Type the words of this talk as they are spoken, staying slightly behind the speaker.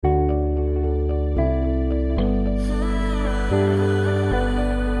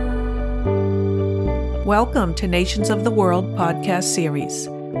Welcome to Nations of the World podcast series,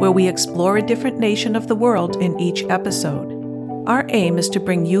 where we explore a different nation of the world in each episode. Our aim is to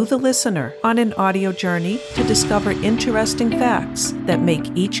bring you, the listener, on an audio journey to discover interesting facts that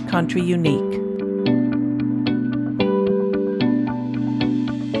make each country unique.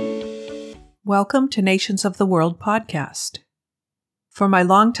 Welcome to Nations of the World podcast. For my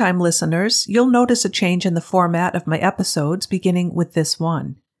longtime listeners, you'll notice a change in the format of my episodes beginning with this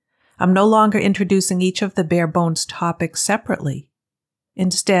one. I'm no longer introducing each of the bare bones topics separately.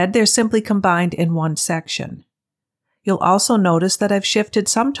 Instead, they're simply combined in one section. You'll also notice that I've shifted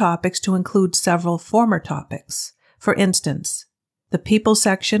some topics to include several former topics. For instance, the people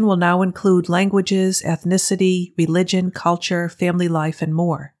section will now include languages, ethnicity, religion, culture, family life, and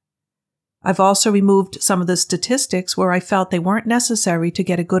more. I've also removed some of the statistics where I felt they weren't necessary to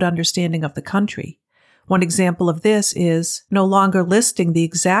get a good understanding of the country. One example of this is no longer listing the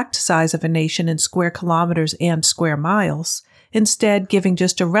exact size of a nation in square kilometers and square miles, instead giving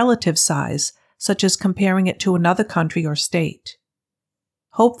just a relative size, such as comparing it to another country or state.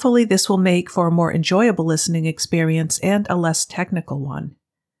 Hopefully, this will make for a more enjoyable listening experience and a less technical one.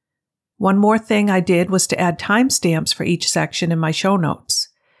 One more thing I did was to add timestamps for each section in my show notes.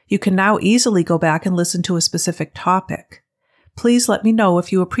 You can now easily go back and listen to a specific topic. Please let me know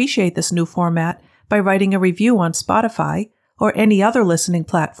if you appreciate this new format by writing a review on Spotify or any other listening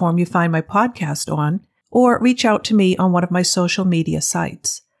platform you find my podcast on, or reach out to me on one of my social media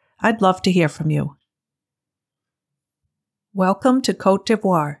sites. I'd love to hear from you. Welcome to Cote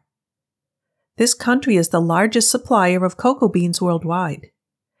d'Ivoire. This country is the largest supplier of cocoa beans worldwide.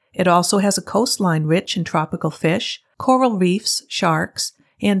 It also has a coastline rich in tropical fish, coral reefs, sharks,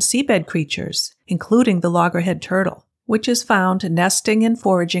 and seabed creatures, including the loggerhead turtle, which is found nesting and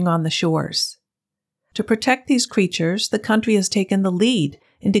foraging on the shores. To protect these creatures, the country has taken the lead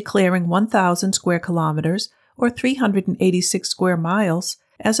in declaring 1,000 square kilometers, or 386 square miles,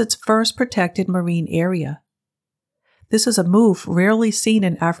 as its first protected marine area. This is a move rarely seen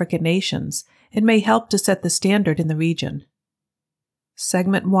in African nations and may help to set the standard in the region.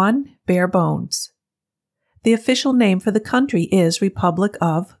 Segment 1, Bare Bones. The official name for the country is Republic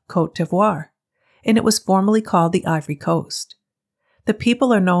of Cote d'Ivoire, and it was formerly called the Ivory Coast. The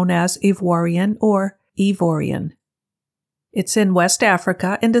people are known as Ivoirian or Ivorian. It's in West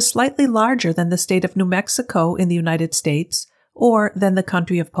Africa and is slightly larger than the state of New Mexico in the United States or than the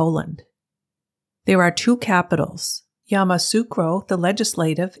country of Poland. There are two capitals, Yamoussoukro, the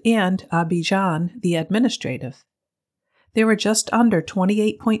legislative, and Abidjan, the administrative. There are just under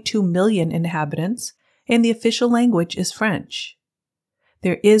 28.2 million inhabitants, and the official language is French.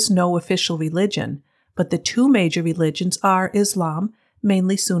 There is no official religion, but the two major religions are Islam,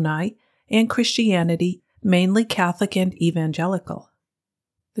 mainly Sunni, and Christianity, mainly Catholic and Evangelical.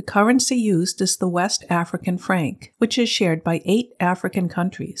 The currency used is the West African franc, which is shared by 8 African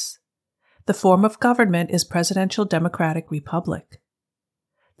countries. The form of government is Presidential Democratic Republic.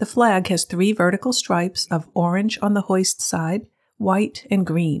 The flag has 3 vertical stripes of orange on the hoist side, white, and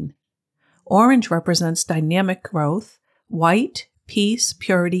green. Orange represents dynamic growth, white, peace,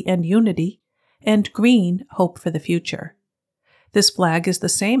 purity, and unity, and green, hope for the future. This flag is the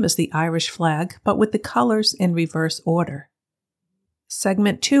same as the Irish flag, but with the colors in reverse order.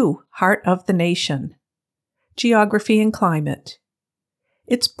 Segment 2, Heart of the Nation. Geography and Climate.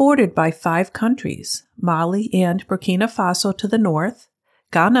 It's bordered by 5 countries, Mali and Burkina Faso to the north,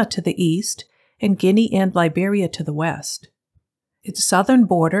 Ghana to the east, and Guinea and Liberia to the west. Its southern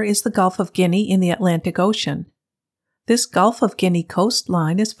border is the Gulf of Guinea in the Atlantic Ocean. This Gulf of Guinea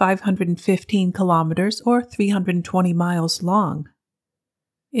coastline is 515 kilometers or 320 miles long.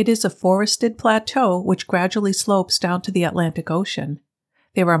 It is a forested plateau which gradually slopes down to the Atlantic Ocean.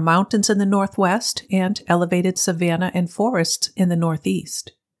 There are mountains in the northwest and elevated savanna and forests in the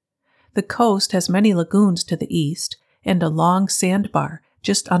northeast. The coast has many lagoons to the east and a long sandbar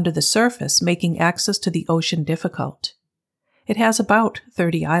just under the surface, making access to the ocean difficult. It has about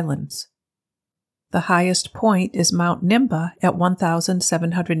 30 islands. The highest point is Mount Nimba at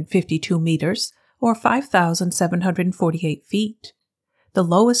 1,752 meters, or 5,748 feet. The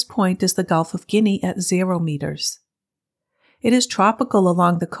lowest point is the Gulf of Guinea at 0 meters. It is tropical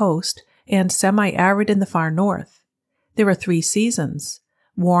along the coast and semi-arid in the far north. There are 3 seasons,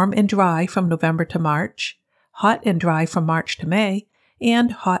 warm and dry from November to March, hot and dry from March to May,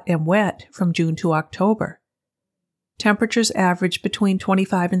 and hot and wet from June to October. Temperatures average between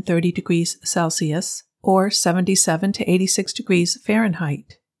 25 and 30 degrees Celsius, or 77 to 86 degrees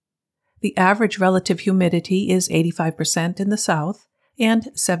Fahrenheit. The average relative humidity is 85% in the south and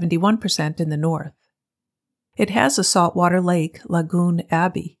 71% in the north. It has a saltwater lake, Lagoon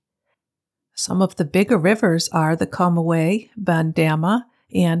Abbey. Some of the bigger rivers are the Cote, Bandama,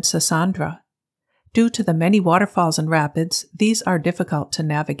 and Sassandra. Due to the many waterfalls and rapids, these are difficult to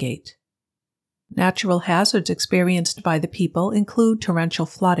navigate. Natural hazards experienced by the people include torrential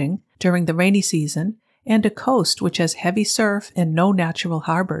flooding during the rainy season and a coast which has heavy surf and no natural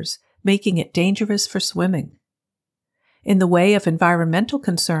harbors, making it dangerous for swimming. In the way of environmental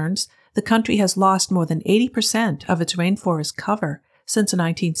concerns, the country has lost more than 80% of its rainforest cover since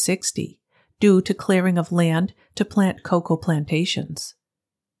 1960 due to clearing of land to plant cocoa plantations.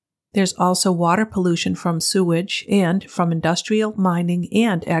 There's also water pollution from sewage and from industrial, mining,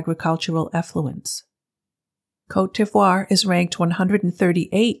 and agricultural effluents. Cote d'Ivoire is ranked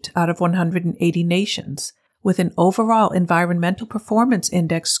 138 out of 180 nations, with an overall environmental performance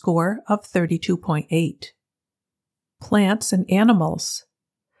index score of 32.8. Plants and animals.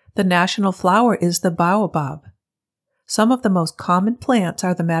 The national flower is the baobab. Some of the most common plants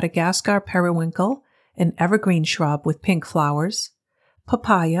are the Madagascar periwinkle, an evergreen shrub with pink flowers,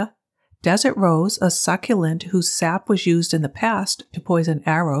 papaya, desert rose, a succulent whose sap was used in the past to poison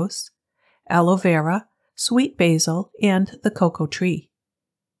arrows, aloe vera, sweet basil, and the cocoa tree.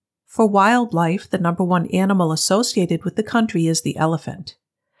 For wildlife, the number one animal associated with the country is the elephant.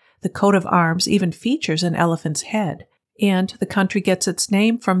 The coat of arms even features an elephant's head, and the country gets its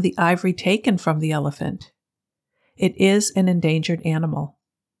name from the ivory taken from the elephant. It is an endangered animal.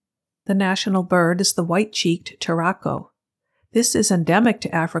 The national bird is the white-cheeked turaco. This is endemic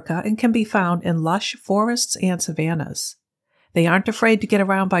to Africa and can be found in lush forests and savannas. They aren't afraid to get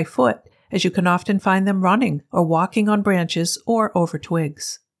around by foot, as you can often find them running or walking on branches or over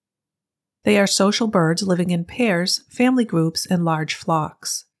twigs. They are social birds living in pairs, family groups, and large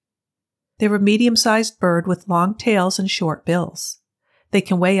flocks. They're a medium-sized bird with long tails and short bills. They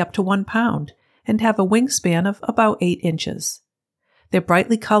can weigh up to 1 pound and have a wingspan of about 8 inches. They're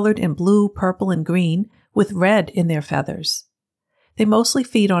brightly colored in blue, purple, and green, with red in their feathers. They mostly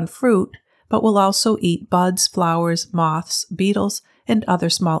feed on fruit, but will also eat buds, flowers, moths, beetles, and other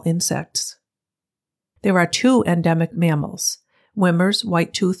small insects. There are 2 endemic mammals, Wimmer's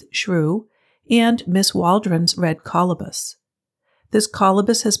white-toothed shrew and Miss Waldron's red colobus. This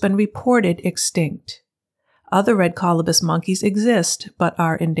colobus has been reported extinct. Other red colobus monkeys exist, but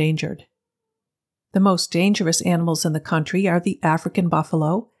are endangered. The most dangerous animals in the country are the African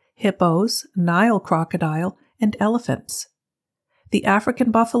buffalo, hippos, Nile crocodile, and elephants. The African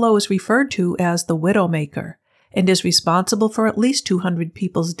buffalo is referred to as the widowmaker and is responsible for at least 200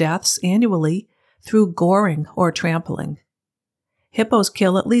 people's deaths annually through goring or trampling. Hippos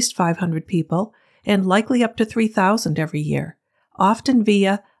kill at least 500 people and likely up to 3,000 every year, often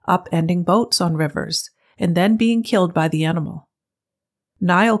via upending boats on rivers and then being killed by the animal.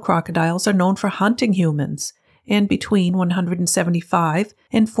 Nile crocodiles are known for hunting humans, and between 175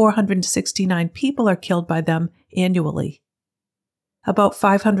 and 469 people are killed by them annually. About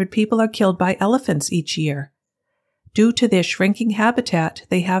 500 people are killed by elephants each year. Due to their shrinking habitat,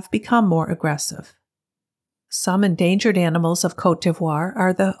 they have become more aggressive. Some endangered animals of Cote d'Ivoire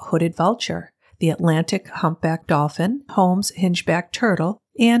are the hooded vulture, the Atlantic humpback dolphin, Holmes hingeback turtle,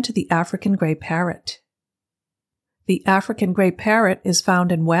 and the African gray parrot. The African gray parrot is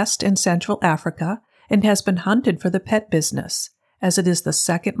found in West and Central Africa and has been hunted for the pet business, as it is the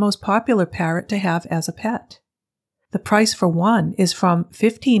second most popular parrot to have as a pet. The price for one is from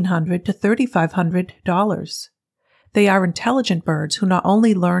 $1,500 to $3,500. They are intelligent birds who not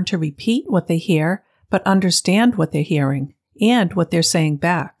only learn to repeat what they hear, but understand what they're hearing and what they're saying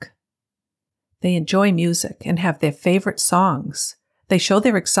back. They enjoy music and have their favorite songs. They show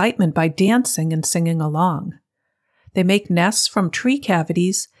their excitement by dancing and singing along. They make nests from tree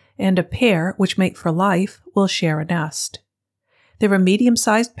cavities, and a pair, which mate for life, will share a nest. They're a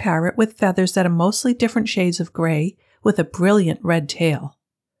medium-sized parrot with feathers that are mostly different shades of gray, with a brilliant red tail.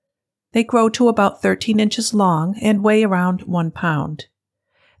 They grow to about 13 inches long and weigh around 1 pound.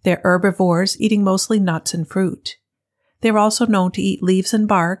 They're herbivores, eating mostly nuts and fruit. They're also known to eat leaves and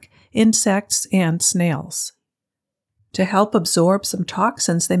bark, insects, and snails. To help absorb some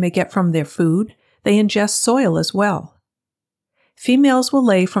toxins they may get from their food, they ingest soil as well. Females will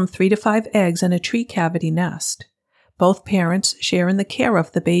lay from 3 to 5 eggs in a tree cavity nest. Both parents share in the care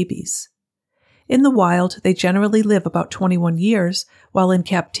of the babies. In the wild, they generally live about 21 years, while in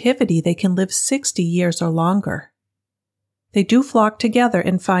captivity they can live 60 years or longer. They do flock together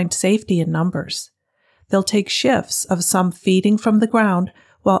and find safety in numbers. They'll take shifts of some feeding from the ground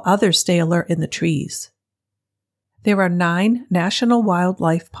while others stay alert in the trees. There are 9 national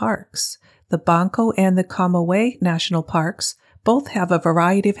wildlife parks. The Banco and the Cote National Parks both have a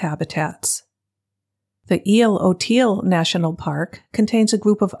variety of habitats. The Île aux Îles National Park contains a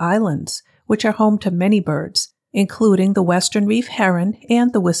group of islands, which are home to many birds, including the western reef heron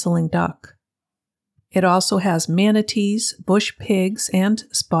and the whistling duck. It also has manatees, bush pigs, and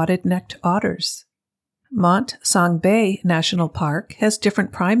spotted-necked otters. Mont Sangbe National Park has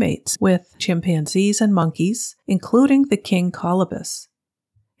different primates with chimpanzees and monkeys, including the king colobus.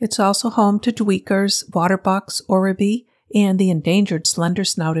 It's also home to duikers, waterbucks, oribi, and the endangered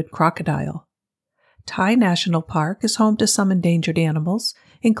slender-snouted crocodile. Tai National Park is home to some endangered animals,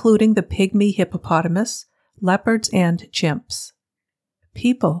 including the pygmy hippopotamus, leopards, and chimps.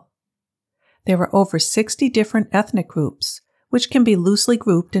 People. There are over 60 different ethnic groups, which can be loosely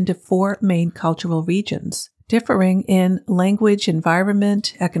grouped into 4 main cultural regions, differing in language,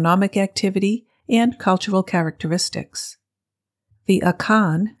 environment, economic activity, and cultural characteristics. The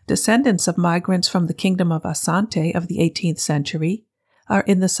Akan, descendants of migrants from the Kingdom of Asante of the 18th century, are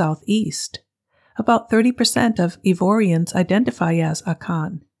in the southeast. About 30% of Ivorians identify as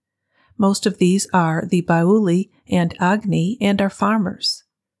Akan. Most of these are the Bauli and Agni and are farmers.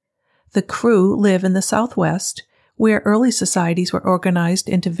 The Kru live in the southwest, where early societies were organized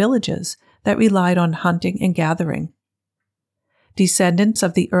into villages that relied on hunting and gathering. Descendants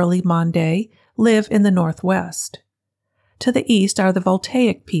of the early Mande live in the northwest. To the east are the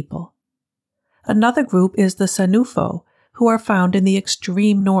Voltaic people. Another group is the Sanufo, who are found in the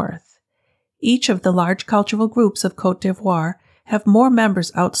extreme north. Each of the large cultural groups of Cote d'Ivoire have more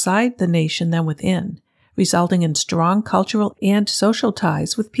members outside the nation than within, resulting in strong cultural and social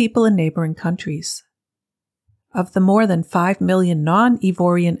ties with people in neighboring countries. Of the more than 5 million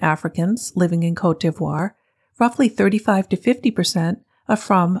non-Ivorian Africans living in Cote d'Ivoire, roughly 35 to 50% are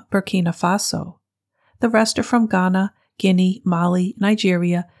from Burkina Faso. The rest are from Ghana, Guinea, Mali,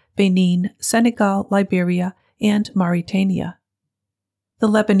 Nigeria, Benin, Senegal, Liberia, and Mauritania. The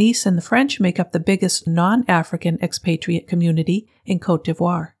Lebanese and the French make up the biggest non-African expatriate community in Cote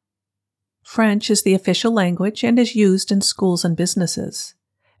d'Ivoire. French is the official language and is used in schools and businesses.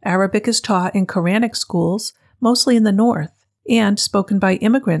 Arabic is taught in Quranic schools, mostly in the north, and spoken by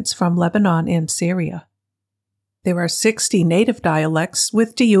immigrants from Lebanon and Syria. There are 60 native dialects,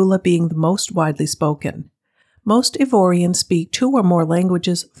 with Dioula being the most widely spoken. Most Ivorians speak 2 or more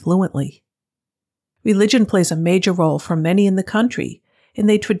languages fluently. Religion plays a major role for many in the country, and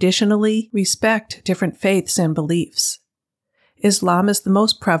they traditionally respect different faiths and beliefs. Islam is the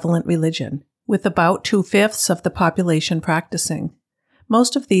most prevalent religion, with about 2/5 of the population practicing.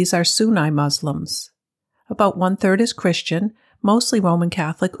 Most of these are Sunni Muslims. About 1/3 is Christian, mostly Roman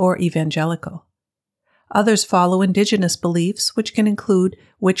Catholic or Evangelical. Others follow indigenous beliefs, which can include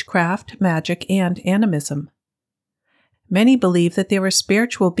witchcraft, magic, and animism. Many believe that there are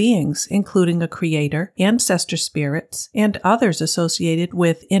spiritual beings, including a creator, ancestor spirits, and others associated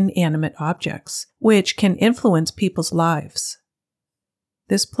with inanimate objects, which can influence people's lives.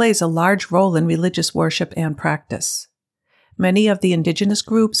 This plays a large role in religious worship and practice. Many of the indigenous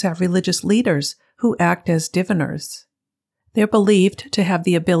groups have religious leaders who act as diviners. They're believed to have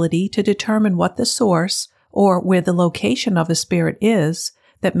the ability to determine what the source or where the location of a spirit is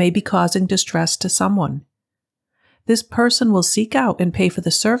that may be causing distress to someone. This person will seek out and pay for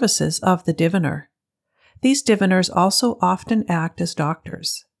the services of the diviner. These diviners also often act as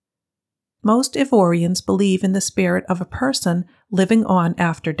doctors. Most Ivorians believe in the spirit of a person living on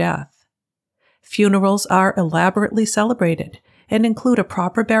after death. Funerals are elaborately celebrated and include a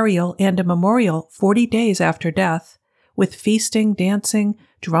proper burial and a memorial 40 days after death, with feasting, dancing,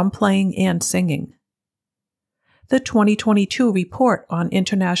 drum playing, and singing. The 2022 report on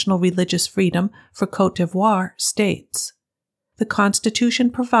international religious freedom for Cote d'Ivoire states, "The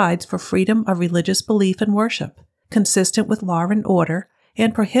Constitution provides for freedom of religious belief and worship, consistent with law and order,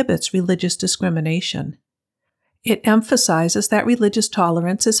 and prohibits religious discrimination. It emphasizes that religious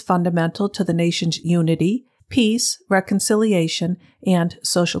tolerance is fundamental to the nation's unity, peace, reconciliation, and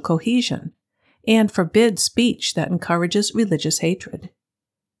social cohesion, and forbids speech that encourages religious hatred."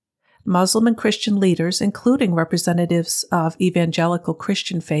 Muslim and Christian leaders, including representatives of evangelical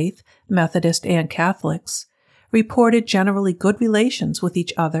Christian faith, Methodist, and Catholics, reported generally good relations with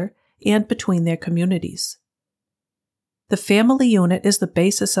each other and between their communities. The family unit is the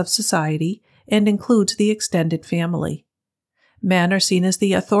basis of society and includes the extended family. Men are seen as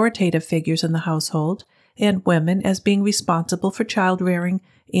the authoritative figures in the household, and women as being responsible for child-rearing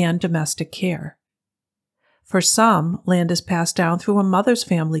and domestic care. For some, land is passed down through a mother's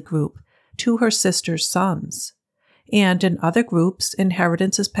family group to her sister's sons, and in other groups,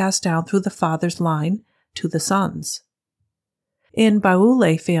 inheritance is passed down through the father's line to the sons. In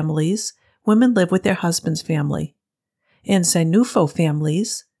Baoulé families, women live with their husband's family. In Senufo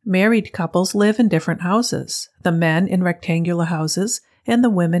families, married couples live in different houses, the men in rectangular houses and the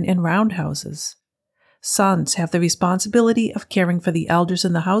women in roundhouses. Sons have the responsibility of caring for the elders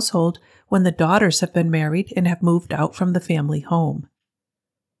in the household when the daughters have been married and have moved out from the family home.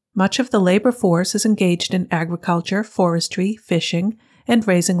 Much of the labor force is engaged in agriculture, forestry, fishing, and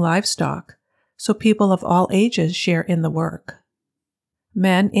raising livestock, so people of all ages share in the work.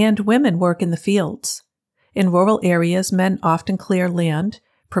 Men and women work in the fields. In rural areas, men often clear land,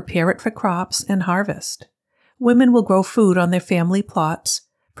 prepare it for crops, and harvest. Women will grow food on their family plots,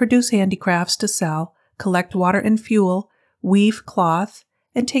 produce handicrafts to sell, collect water and fuel, weave cloth,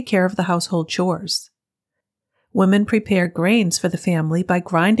 and take care of the household chores. Women prepare grains for the family by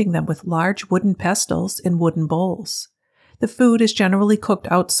grinding them with large wooden pestles in wooden bowls. The food is generally cooked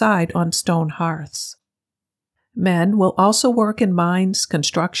outside on stone hearths. Men will also work in mines,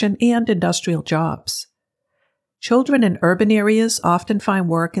 construction, and industrial jobs. Children in urban areas often find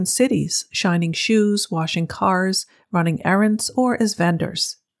work in cities, shining shoes, washing cars, running errands, or as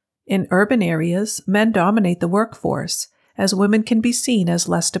vendors. In urban areas, men dominate the workforce, as women can be seen as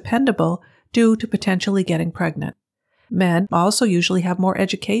less dependable due to potentially getting pregnant. Men also usually have more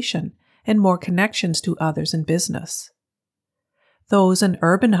education and more connections to others in business. Those in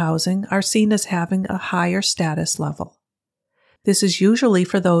urban housing are seen as having a higher status level. This is usually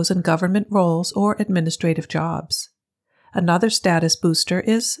for those in government roles or administrative jobs. Another status booster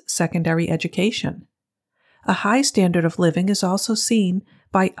is secondary education. A high standard of living is also seen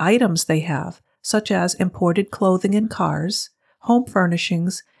by items they have, such as imported clothing and cars, home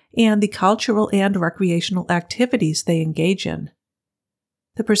furnishings, and the cultural and recreational activities they engage in.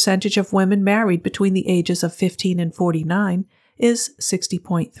 The percentage of women married between the ages of 15 and 49 is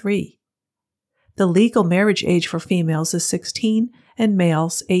 60.3. The legal marriage age for females is 16 and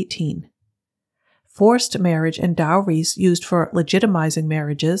males 18. Forced marriage and dowries used for legitimizing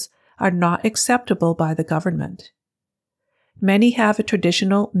marriages are not acceptable by the government. Many have a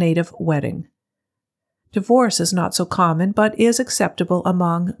traditional native wedding. Divorce is not so common but is acceptable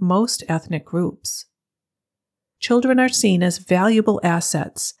among most ethnic groups. Children are seen as valuable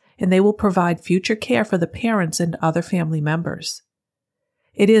assets, and they will provide future care for the parents and other family members.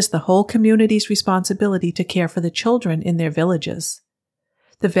 It is the whole community's responsibility to care for the children in their villages.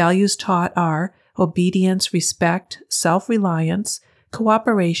 The values taught are obedience, respect, self-reliance,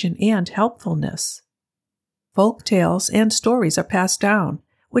 cooperation, and helpfulness. Folk tales and stories are passed down,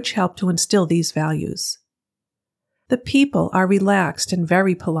 which help to instill these values. The people are relaxed and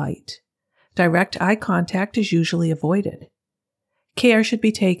very polite. Direct eye contact is usually avoided. Care should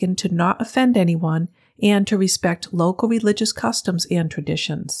be taken to not offend anyone and to respect local religious customs and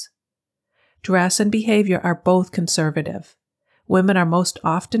traditions. Dress and behavior are both conservative. Women are most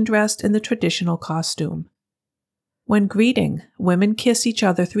often dressed in the traditional costume. When greeting, women kiss each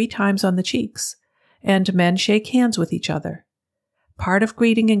other 3 times on the cheeks, and men shake hands with each other. Part of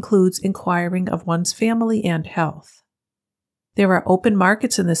greeting includes inquiring of one's family and health. There are open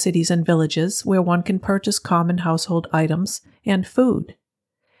markets in the cities and villages where one can purchase common household items and food.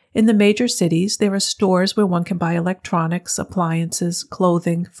 In the major cities, there are stores where one can buy electronics, appliances,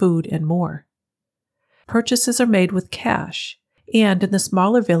 clothing, food, and more. Purchases are made with cash, and in the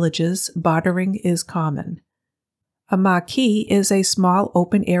smaller villages, bartering is common. A maki is a small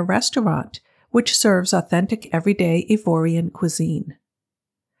open-air restaurant which serves authentic everyday Ivorian cuisine.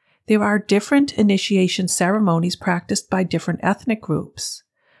 There are different initiation ceremonies practiced by different ethnic groups.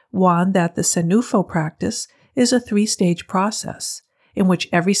 One that the Senufo practice is a 3-stage process, in which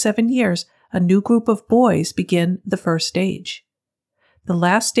every 7 years a new group of boys begin the first stage. The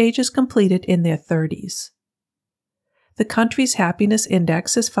last stage is completed in their 30s. The country's happiness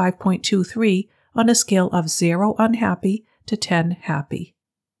index is 5.23 on a scale of 0 unhappy to 10 happy.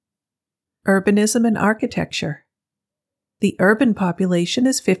 Urbanism and architecture. The urban population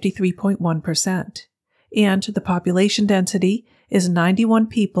is 53.1%, and the population density is 91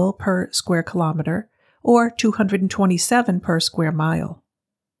 people per square kilometer, or 227 per square mile.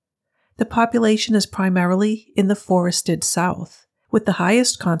 The population is primarily in the forested south, with the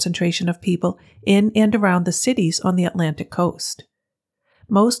highest concentration of people in and around the cities on the Atlantic coast.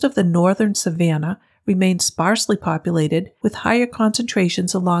 Most of the northern savanna remains sparsely populated, with higher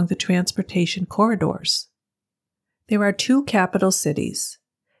concentrations along the transportation corridors. There are 2 capital cities.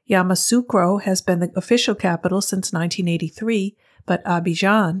 Yamoussoukro has been the official capital since 1983, but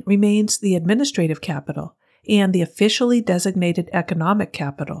Abidjan remains the administrative capital and the officially designated economic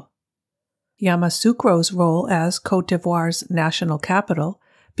capital. Yamoussoukro's role as Cote d'Ivoire's national capital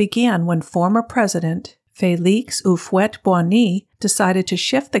began when former President Félix Houphouët-Boigny decided to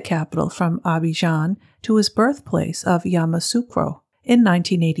shift the capital from Abidjan to his birthplace of Yamoussoukro in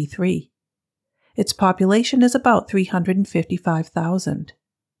 1983. Its population is about 355,000.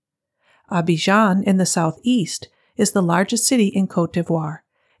 Abidjan in the southeast is the largest city in Cote d'Ivoire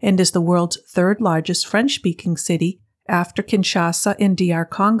and is the world's third largest French-speaking city after Kinshasa in DR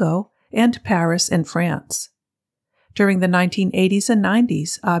Congo and Paris in France. During the 1980s and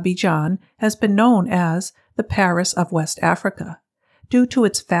 90s, Abidjan has been known as the Paris of West Africa due to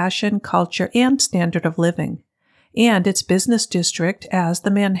its fashion, culture, and standard of living, and its business district as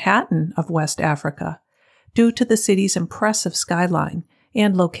the Manhattan of West Africa due to the city's impressive skyline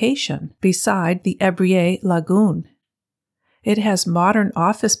and location beside the Ebrier Lagoon. It has modern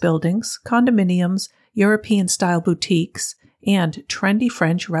office buildings, condominiums, European-style boutiques, and trendy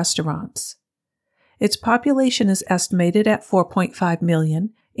French restaurants. Its population is estimated at 4.5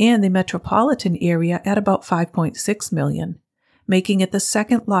 million and the metropolitan area at about 5.6 million, making it the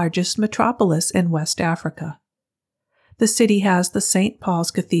second largest metropolis in West Africa. The city has the St.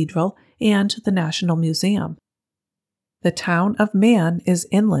 Paul's Cathedral and the National Museum. The town of Man is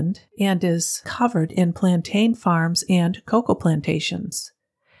inland and is covered in plantain farms and cocoa plantations.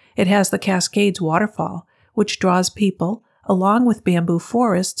 It has the Cascades waterfall, which draws people, along with bamboo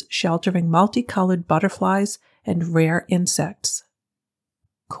forests sheltering multicolored butterflies and rare insects.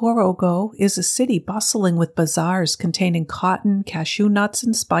 Korogo is a city bustling with bazaars containing cotton, cashew nuts,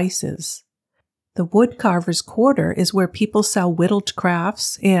 and spices. The woodcarver's quarter is where people sell whittled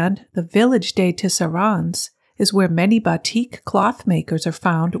crafts, and the village des Tisserands is where many batik cloth makers are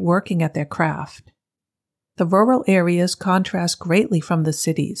found working at their craft. The rural areas contrast greatly from the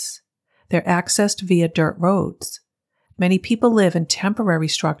cities. They're accessed via dirt roads. Many people live in temporary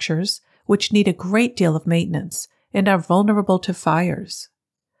structures, which need a great deal of maintenance and are vulnerable to fires.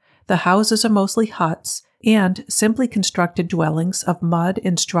 The houses are mostly huts and simply constructed dwellings of mud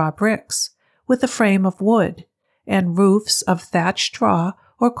and straw bricks, with a frame of wood, and roofs of thatched straw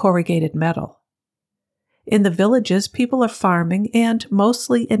or corrugated metal. In the villages, people are farming and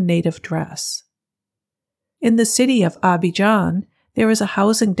mostly in native dress. In the city of Abidjan, there is a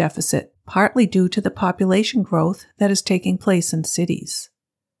housing deficit, partly due to the population growth that is taking place in cities.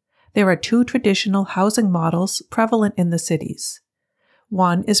 There are two traditional housing models prevalent in the cities.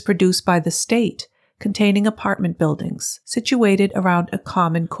 One is produced by the state, containing apartment buildings situated around a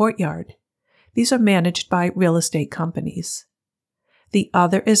common courtyard. These are managed by real estate companies. The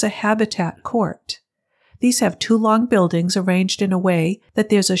other is a habitat court. These have two long buildings arranged in a way that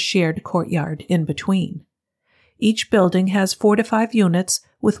there's a shared courtyard in between. Each building has 4 to 5 units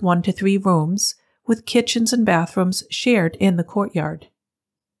with 1 to 3 rooms, with kitchens and bathrooms shared in the courtyard.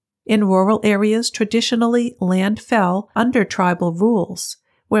 In rural areas, traditionally, land fell under tribal rules,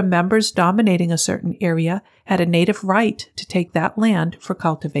 where members dominating a certain area had a native right to take that land for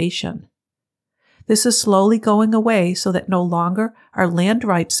cultivation. This is slowly going away so that no longer are land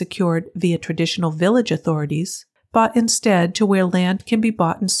rights secured via traditional village authorities, but instead to where land can be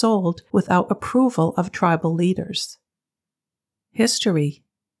bought and sold without approval of tribal leaders. History.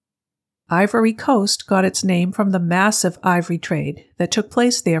 Ivory Coast got its name from the massive ivory trade that took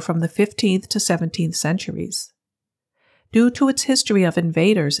place there from the 15th to 17th centuries. Due to its history of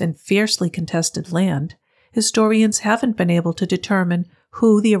invaders and fiercely contested land, historians haven't been able to determine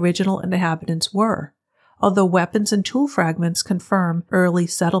who the original inhabitants were, although weapons and tool fragments confirm early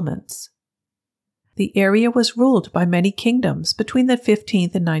settlements. The area was ruled by many kingdoms between the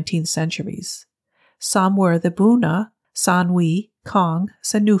 15th and 19th centuries. Some were the Buna, Sanwi, Kong,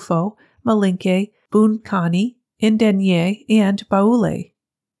 Sanufo, Malinke, Bunkani, Indenye, and Baule.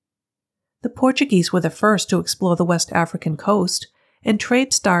 The Portuguese were the first to explore the West African coast, and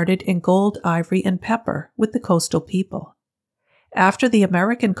trade started in gold, ivory, and pepper with the coastal people. After the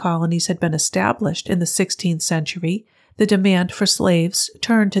American colonies had been established in the 16th century, the demand for slaves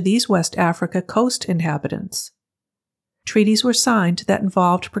turned to these West Africa coast inhabitants. Treaties were signed that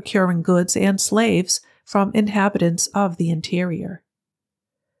involved procuring goods and slaves from inhabitants of the interior.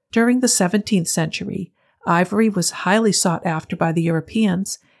 During the 17th century, ivory was highly sought after by the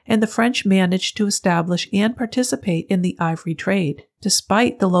Europeans, and the French managed to establish and participate in the ivory trade,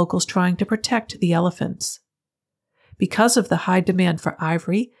 despite the locals trying to protect the elephants. Because of the high demand for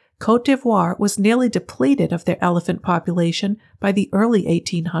ivory, Cote d'Ivoire was nearly depleted of their elephant population by the early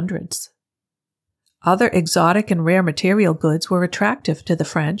 1800s. Other exotic and rare material goods were attractive to the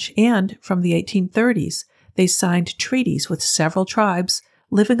French, and from the 1830s, they signed treaties with several tribes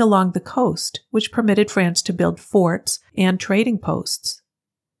living along the coast, which permitted France to build forts and trading posts.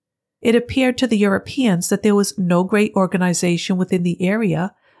 It appeared to the Europeans that there was no great organization within the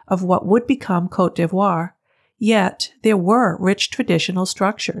area of what would become Cote d'Ivoire, yet there were rich traditional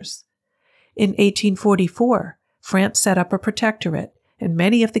structures. In 1844, France set up a protectorate, and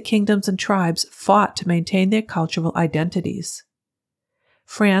many of the kingdoms and tribes fought to maintain their cultural identities.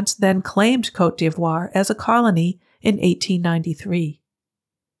 France then claimed Cote d'Ivoire as a colony in 1893.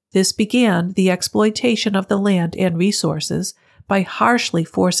 This began the exploitation of the land and resources by harshly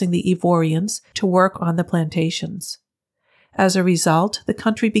forcing the Ivorians to work on the plantations. As a result, the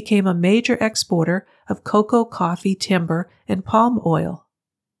country became a major exporter of cocoa, coffee, timber, and palm oil.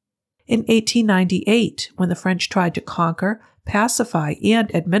 In 1898, when the French tried to conquer, pacify,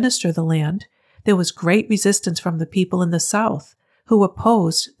 and administer the land, there was great resistance from the people in the South, who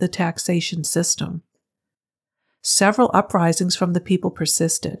opposed the taxation system. Several uprisings from the people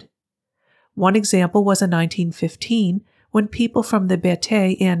persisted. One example was in 1915, when people from the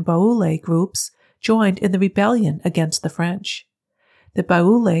Bete and Baoulé groups joined in the rebellion against the French. The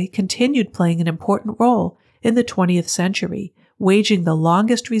Baoulé continued playing an important role in the 20th century, waging the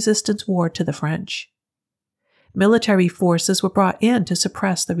longest resistance war to the French. Military forces were brought in to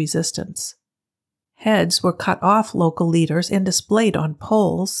suppress the resistance. Heads were cut off local leaders and displayed on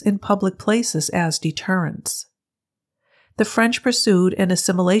poles in public places as deterrents. The French pursued an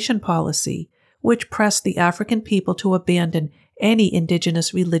assimilation policy, which pressed the African people to abandon any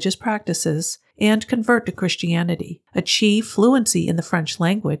indigenous religious practices and convert to Christianity, achieve fluency in the French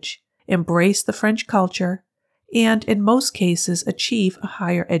language, embrace the French culture, and in most cases achieve a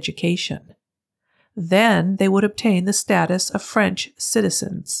higher education. Then they would obtain the status of French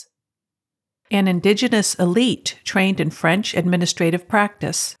citizens. An indigenous elite trained in French administrative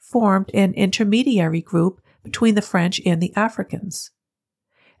practice formed an intermediary group between the French and the Africans.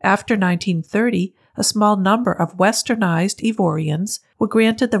 After 1930, a small number of westernized Ivorians were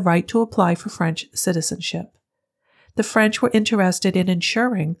granted the right to apply for French citizenship. The French were interested in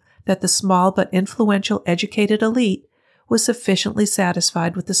ensuring that the small but influential educated elite was sufficiently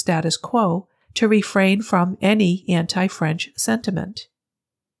satisfied with the status quo to refrain from any anti-French sentiment.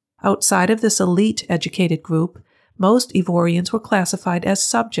 Outside of this elite educated group, most Ivorians were classified as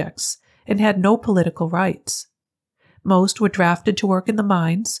subjects and had no political rights. Most were drafted to work in the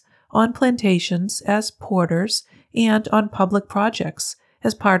mines, on plantations as porters, and on public projects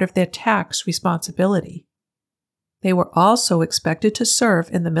as part of their tax responsibility. They were also expected to serve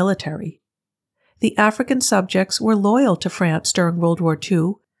in the military. The African subjects were loyal to France during World War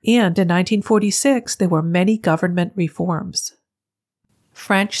II, and in 1946 there were many government reforms.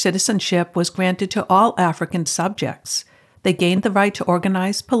 French citizenship was granted to all African subjects. They gained the right to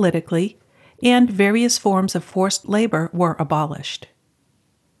organize politically, and various forms of forced labor were abolished.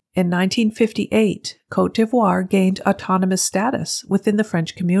 In 1958, Cote d'Ivoire gained autonomous status within the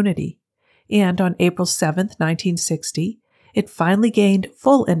French community, and on April 7, 1960, it finally gained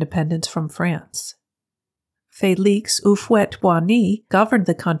full independence from France. Félix Houphouët-Boigny governed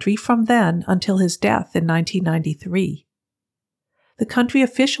the country from then until his death in 1993. The country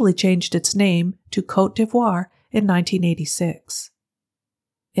officially changed its name to Cote d'Ivoire in 1986.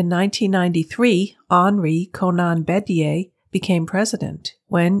 In 1993, Henri Konan Bédié became president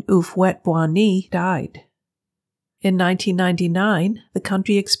when Houphouët-Boigny died. In 1999, the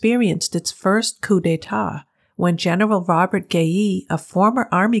country experienced its first coup d'etat when General Robert Guéhi, a former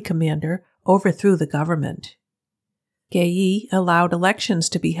army commander, overthrew the government. Guéhi allowed elections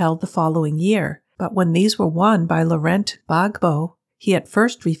to be held the following year, but when these were won by Laurent Gbagbo, he at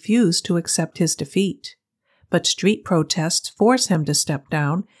first refused to accept his defeat. But street protests forced him to step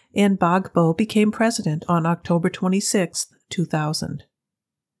down, and Gbagbo became president on October 26, 2000.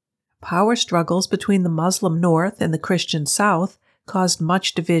 Power struggles between the Muslim North and the Christian South caused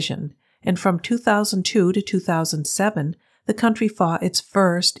much division, and from 2002 to 2007, the country fought its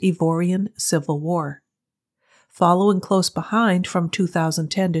first Ivorian Civil War. Following close behind from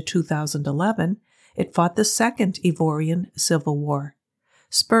 2010 to 2011, it fought the Second Ivorian Civil War,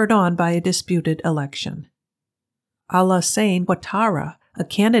 spurred on by a disputed election. Alassane Ouattara, a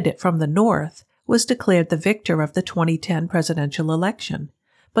candidate from the north, was declared the victor of the 2010 presidential election,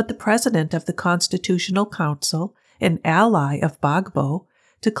 but the president of the Constitutional Council, an ally of Gbagbo,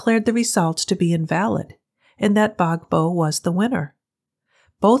 declared the results to be invalid, and that Gbagbo was the winner.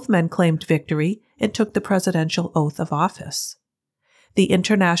 Both men claimed victory and took the presidential oath of office. The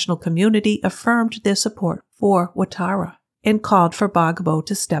international community affirmed their support for Ouattara and called for Gbagbo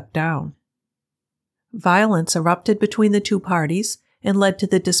to step down. Violence erupted between the two parties and led to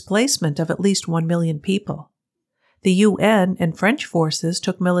the displacement of at least 1 million people. The UN and French forces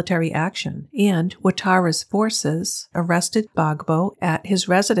took military action, and Ouattara's forces arrested Gbagbo at his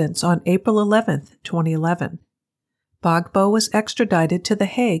residence on April 11, 2011. Gbagbo was extradited to The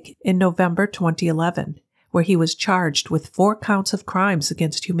Hague in November 2011, where he was charged with 4 counts of crimes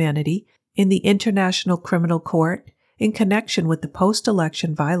against humanity in the International Criminal Court in connection with the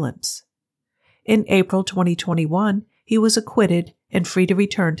post-election violence. In April 2021, he was acquitted and free to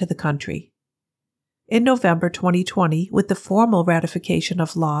return to the country. In November 2020, with the formal ratification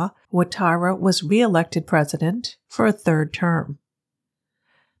of law, Ouattara was re-elected president for a third term.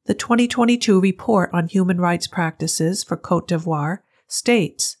 The 2022 report on human rights practices for Cote d'Ivoire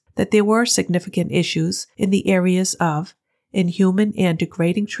states that there were significant issues in the areas of inhuman and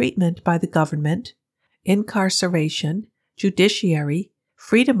degrading treatment by the government, incarceration, judiciary,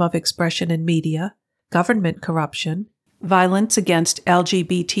 freedom of expression and media, government corruption, violence against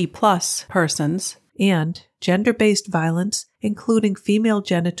LGBT+ persons, and gender-based violence, including female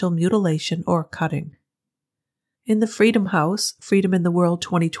genital mutilation or cutting. In the Freedom House, Freedom in the World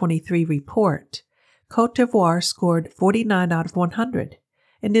 2023 report, Cote d'Ivoire scored 49 out of 100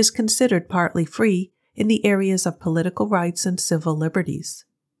 and is considered partly free in the areas of political rights and civil liberties.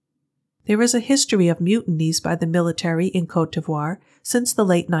 There is a history of mutinies by the military in Cote d'Ivoire since the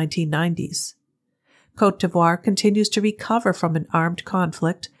late 1990s. Cote d'Ivoire continues to recover from an armed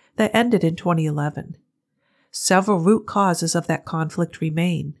conflict that ended in 2011. Several root causes of that conflict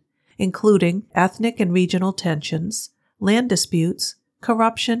remain, including ethnic and regional tensions, land disputes,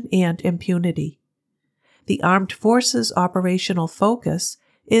 corruption, and impunity. The armed forces' operational focus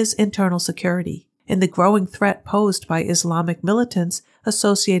is internal security and the growing threat posed by Islamic militants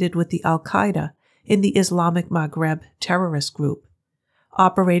associated with the Al-Qaeda in the Islamic Maghreb terrorist group,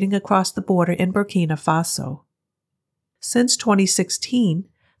 operating across the border in Burkina Faso. Since 2016,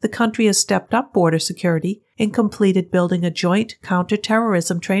 the country has stepped up border security and completed building a joint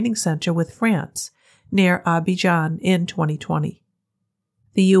counter-terrorism training center with France near Abidjan in 2020.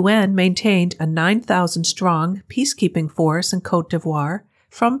 The UN maintained a 9,000-strong peacekeeping force in Cote d'Ivoire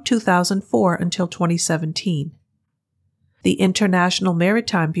from 2004 until 2017. The International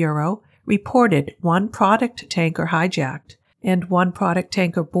Maritime Bureau reported 1 product tanker hijacked and 1 product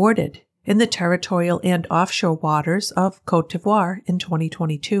tanker boarded in the territorial and offshore waters of Cote d'Ivoire in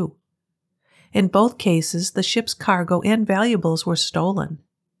 2022. In both cases, the ship's cargo and valuables were stolen.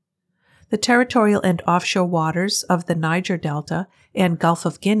 The territorial and offshore waters of the Niger Delta and Gulf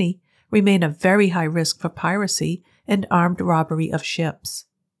of Guinea remain a very high risk for piracy and armed robbery of ships.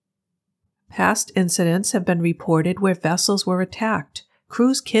 Past incidents have been reported where vessels were attacked,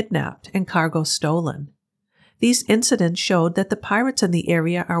 crews kidnapped, and cargo stolen. These incidents showed that the pirates in the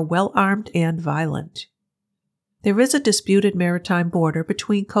area are well armed and violent. There is a disputed maritime border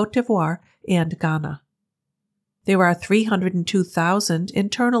between Cote d'Ivoire and Ghana. There are 302,000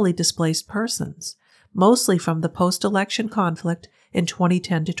 internally displaced persons, mostly from the post-election conflict in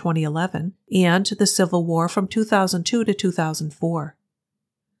 2010 to 2011 and the Civil War from 2002 to 2004.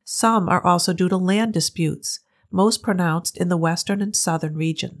 Some are also due to land disputes, most pronounced in the western and southern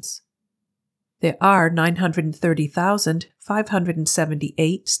regions. There are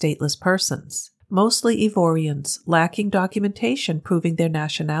 930,578 stateless persons, mostly Ivorians, lacking documentation proving their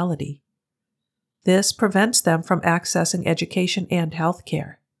nationality. This prevents them from accessing education and health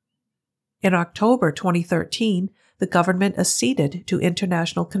care. In October 2013, the government acceded to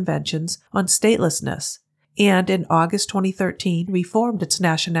international conventions on statelessness, and in August 2013 reformed its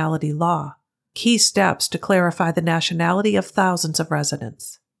nationality law, key steps to clarify the nationality of thousands of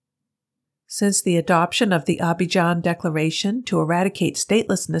residents. Since the adoption of the Abidjan Declaration to eradicate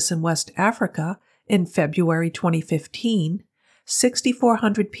statelessness in West Africa in February 2015,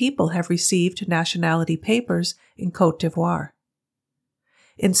 6,400 people have received nationality papers in Cote d'Ivoire.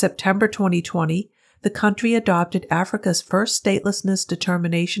 In September 2020, the country adopted Africa's first statelessness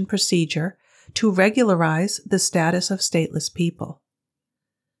determination procedure to regularize the status of stateless people.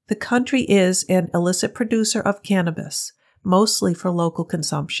 The country is an illicit producer of cannabis, mostly for local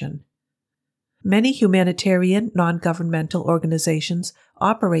consumption. Many humanitarian non-governmental organizations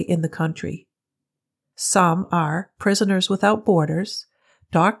operate in the country. Some are Prisoners Without Borders,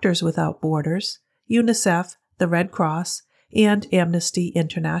 Doctors Without Borders, UNICEF, the Red Cross, and Amnesty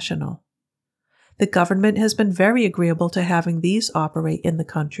International. The government has been very agreeable to having these operate in the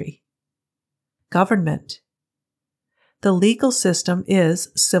country. Government. The legal system is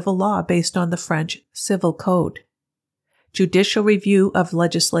civil law based on the French Civil Code. Judicial review of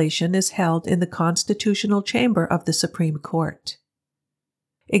legislation is held in the Constitutional Chamber of the Supreme Court.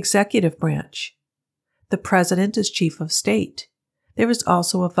 Executive branch. The President is Chief of State. There is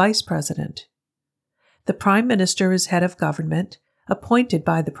also a Vice President. The Prime Minister is head of government, appointed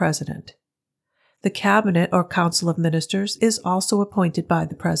by the President. The Cabinet or Council of Ministers is also appointed by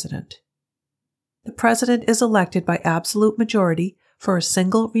the President. The President is elected by absolute majority for a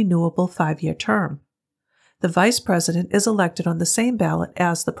single renewable 5-year term. The Vice President is elected on the same ballot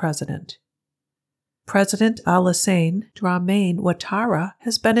as the President. President Alassane Dramane Ouattara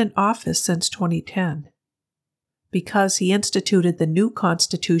has been in office since 2010. Because he instituted the new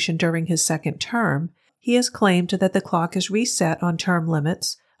constitution during his second term, he has claimed that the clock is reset on term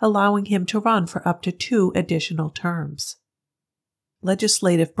limits, allowing him to run for up to 2 additional terms.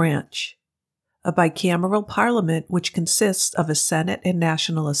 Legislative branch. A bicameral parliament which consists of a Senate and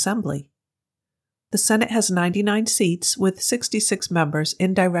National Assembly. The Senate has 99 seats with 66 members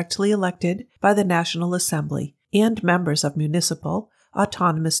indirectly elected by the National Assembly and members of municipal,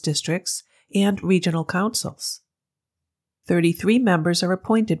 autonomous districts, and regional councils. 33 members are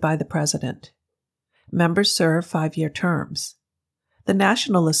appointed by the President. Members serve 5-year terms. The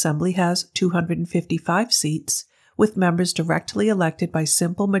National Assembly has 255 seats, with members directly elected by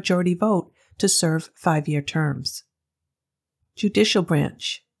simple majority vote to serve 5-year terms. Judicial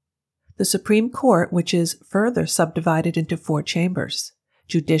branch. The Supreme Court, which is further subdivided into 4 chambers: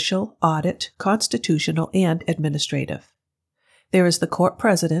 judicial, audit, constitutional, and administrative. There is the court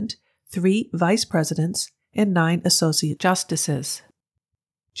president, 3 vice presidents, and 9 associate justices.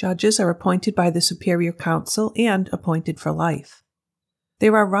 Judges are appointed by the Superior Council and appointed for life.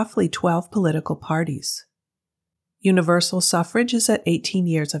 There are roughly 12 political parties. Universal suffrage is at 18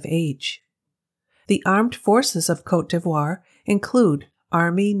 years of age. The armed forces of Cote d'Ivoire include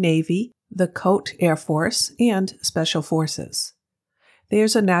Army, Navy, the Cote Air Force, and Special Forces.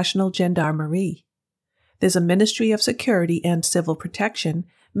 There's a National Gendarmerie. There's a Ministry of Security and Civil Protection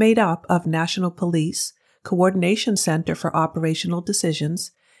made up of National Police, Coordination Center for Operational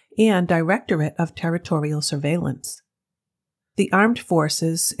Decisions, and Directorate of Territorial Surveillance. The Armed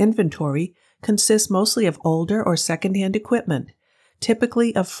Forces inventory consists mostly of older or second-hand equipment,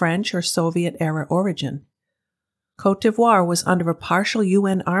 typically of French or Soviet-era origin. Cote d'Ivoire was under a partial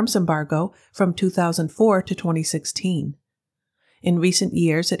UN arms embargo from 2004 to 2016. In recent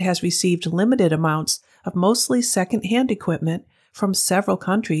years, it has received limited amounts of mostly second-hand equipment from several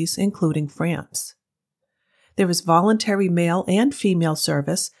countries, including France. There is voluntary male and female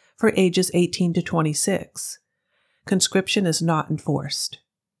service for ages 18 to 26. Conscription is not enforced.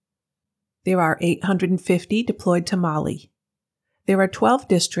 There are 850 deployed to Mali. There are 12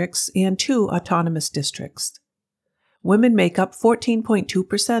 districts and 2 autonomous districts. Women make up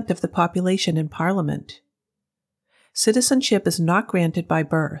 14.2% of the population in Parliament. Citizenship is not granted by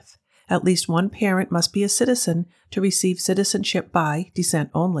birth. At least one parent must be a citizen to receive citizenship by descent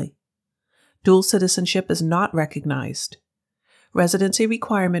only. Dual citizenship is not recognized. Residency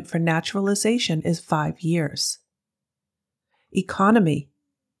requirement for naturalization is 5 years. Economy.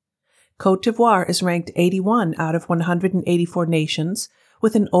 Cote d'Ivoire is ranked 81 out of 184 nations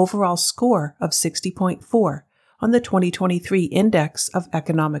with an overall score of 60.4 on the 2023 Index of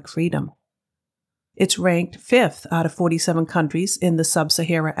Economic Freedom. It's ranked 5th out of 47 countries in the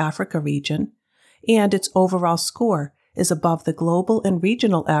Sub-Sahara Africa region, and its overall score is above the global and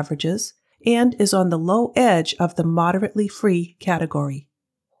regional averages and is on the low edge of the moderately free category.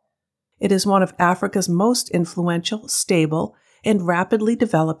 It is one of Africa's most influential, stable, and rapidly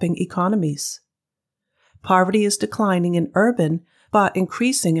developing economies. Poverty is declining in urban but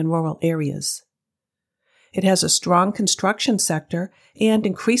increasing in rural areas. It has a strong construction sector and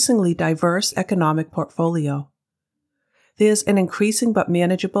increasingly diverse economic portfolio. There's an increasing but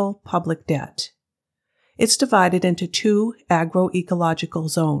manageable public debt. It's divided into 2 agroecological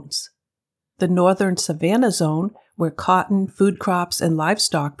zones: the northern savanna zone, where cotton, food crops, and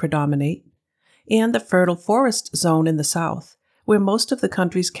livestock predominate, and the fertile forest zone in the south, where most of the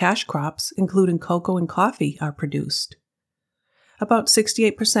country's cash crops, including cocoa and coffee, are produced. About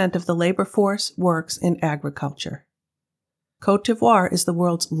 68% of the labor force works in agriculture. Cote d'Ivoire is the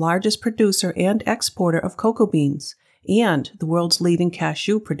world's largest producer and exporter of cocoa beans, and the world's leading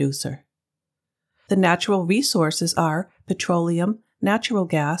cashew producer. The natural resources are petroleum, natural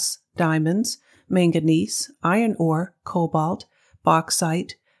gas, diamonds, manganese, iron ore, cobalt,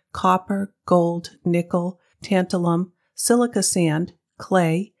 bauxite, copper, gold, nickel, tantalum, silica sand,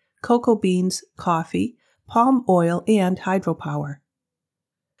 clay, cocoa beans, coffee, palm oil, and hydropower.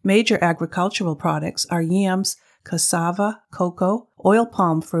 Major agricultural products are yams, cassava, cocoa, oil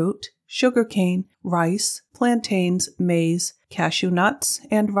palm fruit, sugarcane, rice, plantains, maize, cashew nuts,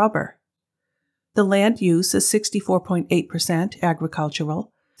 and rubber. The land use is 64.8%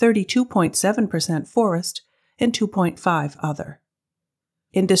 agricultural, 32.7% forest, and 2.5% other.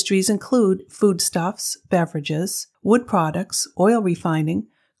 Industries include foodstuffs, beverages, wood products, oil refining,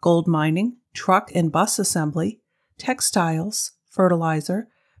 gold mining, truck and bus assembly, textiles, fertilizer,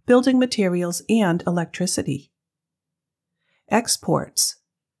 building materials, and electricity. Exports.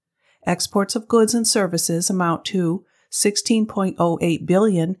 Exports of goods and services amount to $16.08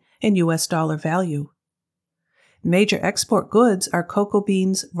 billion in U.S. dollar value. Major export goods are cocoa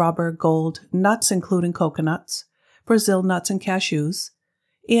beans, rubber, gold, nuts including coconuts, Brazil nuts and cashews,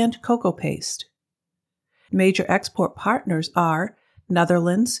 and cocoa paste. Major export partners are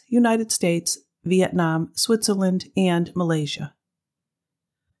Netherlands, United States, Vietnam, Switzerland, and Malaysia.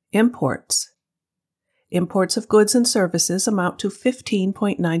 Imports. Imports of goods and services amount to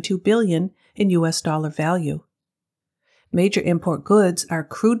 $15.92 billion in U.S. dollar value. Major import goods are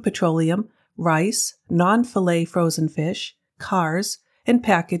crude petroleum, rice, non-fillet frozen fish, cars, and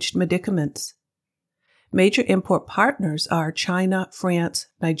packaged medicaments. Major import partners are China, France,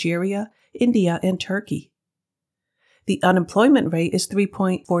 Nigeria, India, and Turkey. The unemployment rate is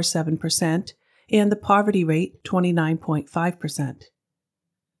 3.47% and the poverty rate 29.5%.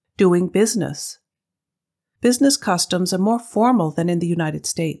 Doing business. Business customs are more formal than in the United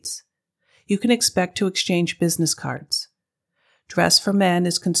States. You can expect to exchange business cards. Dress for men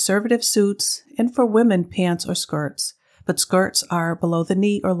is conservative suits and for women pants or skirts, but skirts are below the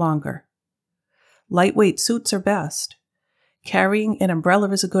knee or longer. Lightweight suits are best. Carrying an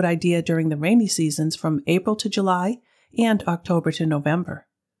umbrella is a good idea during the rainy seasons from April to July and October to November.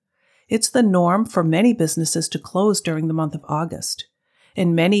 It's the norm for many businesses to close during the month of August,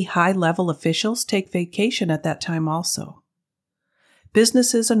 and many high-level officials take vacation at that time also.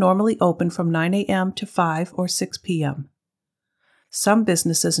 Businesses are normally open from 9 a.m. to 5 or 6 p.m. Some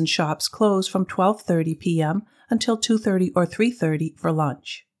businesses and shops close from 12:30 p.m. until 2:30 or 3:30 for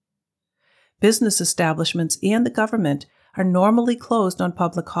lunch. Business establishments and the government are normally closed on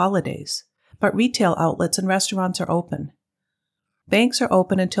public holidays, but retail outlets and restaurants are open. Banks are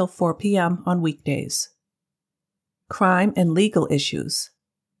open until 4 p.m. on weekdays. Crime and legal issues.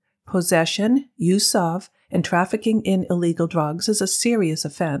 Possession, use of, and trafficking in illegal drugs is a serious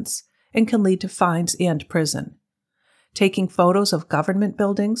offense and can lead to fines and prison. Taking photos of government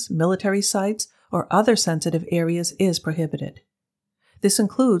buildings, military sites, or other sensitive areas is prohibited. This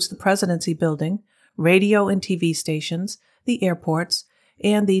includes the Presidency Building, radio and TV stations, the airports,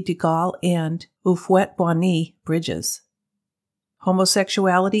 and the de Gaulle and Houphouët-Boigny bridges.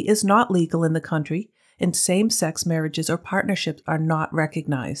 Homosexuality is not legal in the country, and same-sex marriages or partnerships are not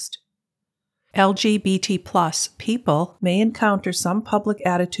recognized. LGBT+ people may encounter some public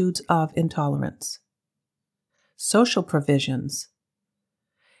attitudes of intolerance. Social provisions.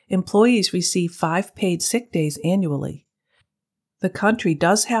 Employees receive 5 paid sick days annually. The country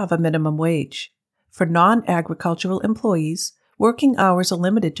does have a minimum wage. For non-agricultural employees, working hours are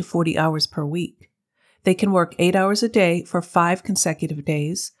limited to 40 hours per week. They can work 8 hours a day for 5 consecutive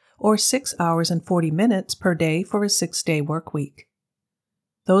days, or 6 hours and 40 minutes per day for a 6-day work week.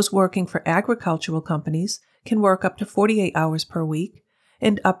 Those working for agricultural companies can work up to 48 hours per week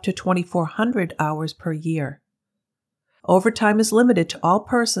and up to 2,400 hours per year. Overtime is limited to all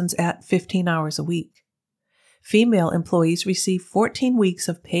persons at 15 hours a week. Female employees receive 14 weeks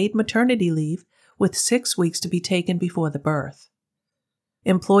of paid maternity leave, with 6 weeks to be taken before the birth.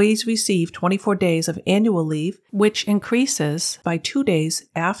 Employees receive 24 days of annual leave, which increases by 2 days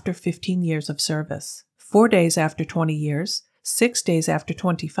after 15 years of service, 4 days after 20 years, 6 days after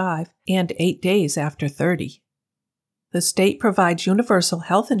 25, and 8 days after 30. The state provides universal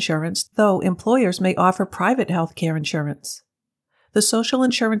health insurance, though employers may offer private health care insurance. The social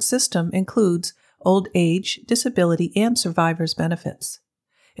insurance system includes old age, disability, and survivors' benefits.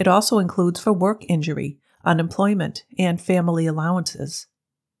 It also includes for work injury, unemployment, and family allowances.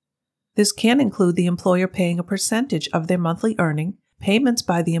 This can include the employer paying a percentage of their monthly earning, payments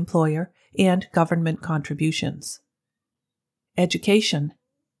by the employer, and government contributions. Education.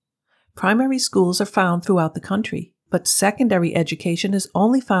 Primary schools are found throughout the country, but secondary education is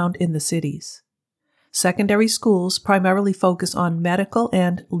only found in the cities. Secondary schools primarily focus on medical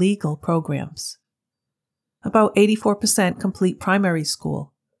and legal programs. About 84% complete primary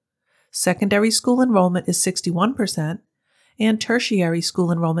school. Secondary school enrollment is 61%, and tertiary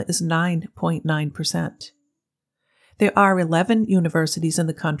school enrollment is 9.9%. There are 11 universities in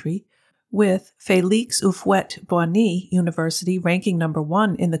the country, with Félix Houphouët-Boigny University ranking number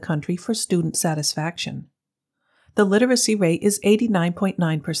 1 in the country for student satisfaction. The literacy rate is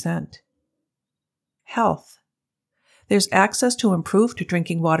 89.9%. Health. There's access to improved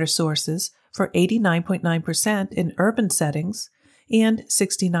drinking water sources for 89.9% in urban settings and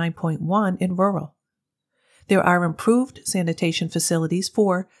 69.1% in rural. There are improved sanitation facilities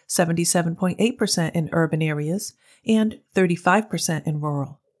for 77.8% in urban areas and 35% in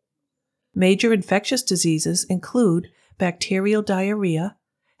rural. Major infectious diseases include bacterial diarrhea,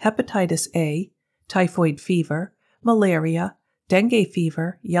 hepatitis A, typhoid fever, malaria, dengue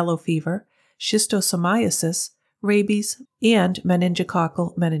fever, yellow fever, schistosomiasis, rabies, and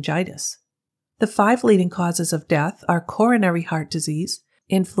meningococcal meningitis. The 5 leading causes of death are coronary heart disease,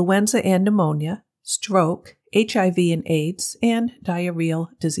 influenza and pneumonia, stroke, HIV and AIDS, and diarrheal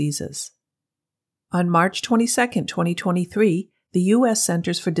diseases. On March 22, 2023, the U.S.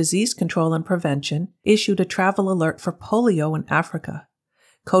 Centers for Disease Control and Prevention issued a travel alert for polio in Africa.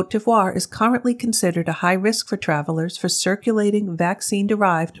 Cote d'Ivoire is currently considered a high risk for travelers for circulating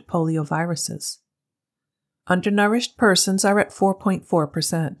vaccine-derived polioviruses. Undernourished persons are at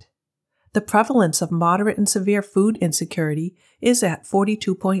 4.4%. The prevalence of moderate and severe food insecurity is at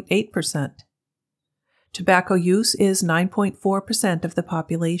 42.8%. Tobacco use is 9.4% of the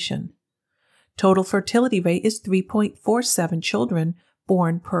population. Total fertility rate is 3.47 children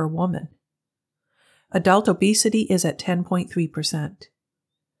born per woman. Adult obesity is at 10.3%.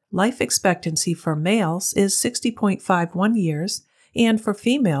 Life expectancy for males is 60.51 years, and for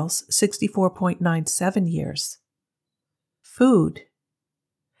females, 64.97 years. Food.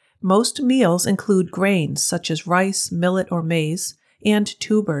 Most meals include grains such as rice, millet, or maize, and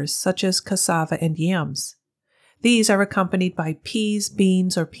tubers such as cassava and yams. These are accompanied by peas,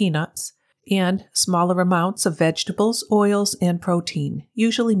 beans, or peanuts, and smaller amounts of vegetables, oils, and protein,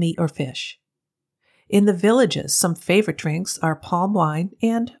 usually meat or fish. In the villages, some favorite drinks are palm wine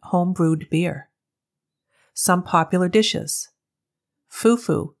and home-brewed beer. Some popular dishes.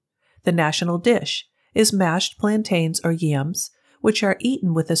 Fufu, the national dish, is mashed plantains or yams, which are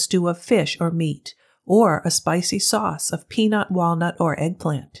eaten with a stew of fish or meat, or a spicy sauce of peanut, walnut, or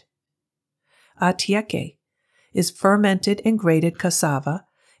eggplant. Atieke is fermented and grated cassava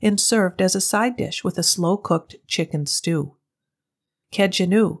and served as a side dish with a slow-cooked chicken stew.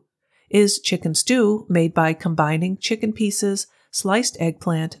 Kejenu is chicken stew made by combining chicken pieces, sliced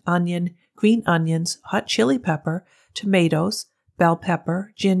eggplant, onion, green onions, hot chili pepper, tomatoes, bell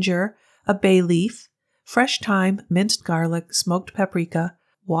pepper, ginger, a bay leaf, fresh thyme, minced garlic, smoked paprika,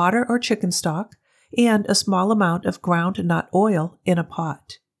 water or chicken stock, and a small amount of ground nut oil in a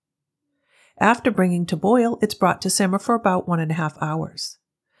pot. After bringing to boil, it's brought to simmer for about 1.5 hours.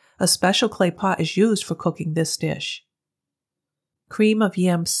 A special clay pot is used for cooking this dish. Cream of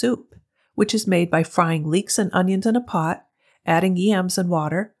yam soup, which is made by frying leeks and onions in a pot, adding yams and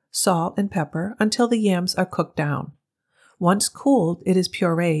water, salt, and pepper until the yams are cooked down. Once cooled, it is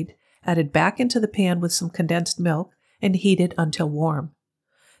pureed, added back into the pan with some condensed milk, and heated until warm.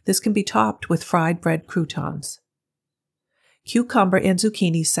 This can be topped with fried bread croutons. Cucumber and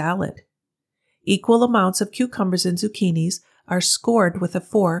zucchini salad. Equal amounts of cucumbers and zucchinis are scored with a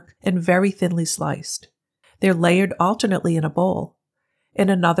fork and very thinly sliced. They're layered alternately in a bowl. In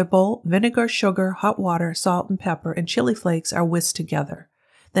another bowl, vinegar, sugar, hot water, salt and pepper, and chili flakes are whisked together,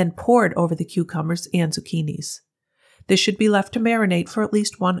 then poured over the cucumbers and zucchinis. This should be left to marinate for at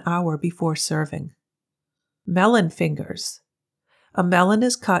least 1 hour before serving. Melon fingers. A melon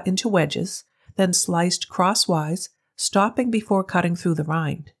is cut into wedges, then sliced crosswise, stopping before cutting through the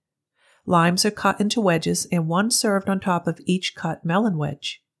rind. Limes are cut into wedges and one served on top of each cut melon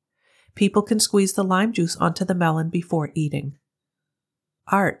wedge. People can squeeze the lime juice onto the melon before eating.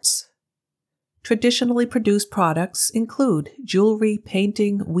 Arts. Traditionally produced products include jewelry,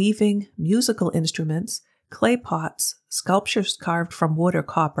 painting, weaving, musical instruments, clay pots, sculptures carved from wood or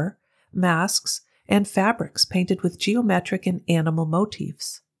copper, masks, and fabrics painted with geometric and animal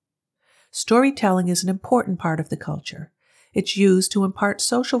motifs. Storytelling is an important part of the culture. It's used to impart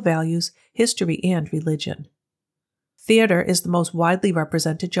social values, history, and religion. Theater is the most widely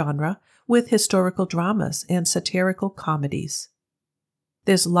represented genre, with historical dramas and satirical comedies.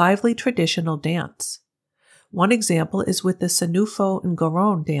 There's lively traditional dance. One example is with the Senufo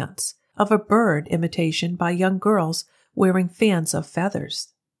Ngoron dance, of a bird imitation by young girls wearing fans of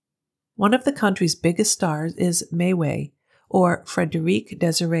feathers. One of the country's biggest stars is Mewe, or Frédéric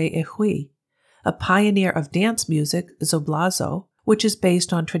Désiré Ehui, a pioneer of dance music, zoblazo, which is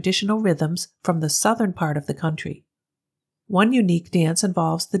based on traditional rhythms from the southern part of the country. One unique dance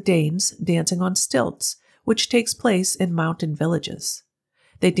involves the Danes dancing on stilts, which takes place in mountain villages.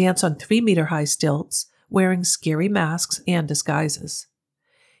 They dance on 3-meter-high stilts, wearing scary masks and disguises.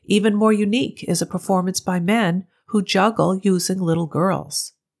 Even more unique is a performance by men who juggle using little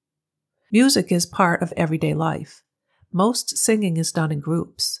girls. Music is part of everyday life. Most singing is done in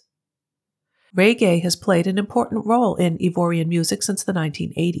groups. Reggae has played an important role in Ivorian music since the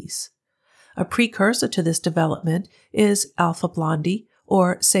 1980s. A precursor to this development is Alpha Blondy,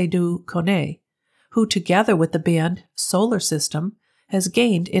 or Seydou Kone, who together with the band Solar System has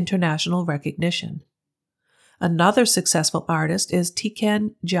gained international recognition. Another successful artist is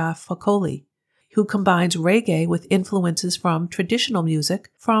Tiken Jah Fakoly, who combines reggae with influences from traditional music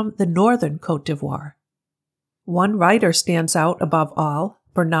from the northern Cote d'Ivoire. One writer stands out above all,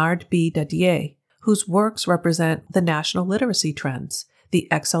 Bernard B. Didier, whose works represent the national literacy trends, the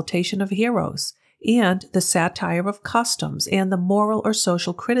exaltation of heroes, and the satire of customs and the moral or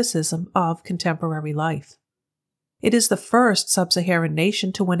social criticism of contemporary life. It is the first sub-Saharan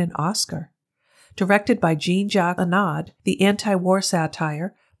nation to win an Oscar. Directed by Jean-Jacques Annaud, the anti-war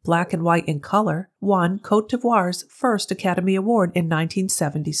satire, Black and White in Color, won Cote d'Ivoire's first Academy Award in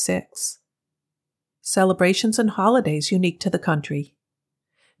 1976. Celebrations and holidays unique to the country.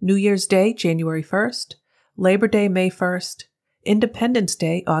 New Year's Day, January 1st, Labor Day, May 1st, Independence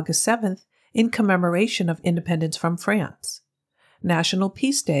Day, August 7th, in commemoration of independence from France, National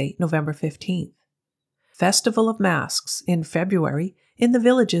Peace Day, November 15th, Festival of Masks in February in the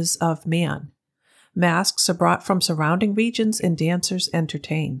villages of Man. Masks are brought from surrounding regions and dancers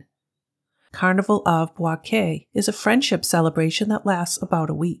entertain. Carnival of Boisquet is a friendship celebration that lasts about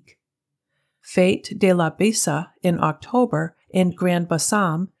a week. Fête de la Bissa in October in Grand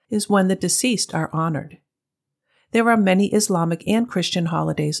Bassam is when the deceased are honored. There are many Islamic and Christian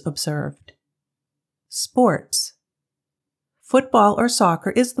holidays observed. Sports. Football or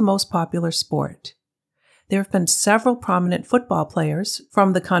soccer is the most popular sport. There have been several prominent football players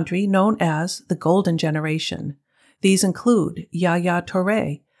from the country known as the Golden Generation. These include Yaya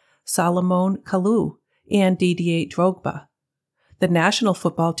Touré, Salomon Kalou, and Didier Drogba. The national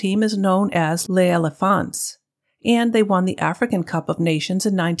football team is known as Les Elephants, and they won the African Cup of Nations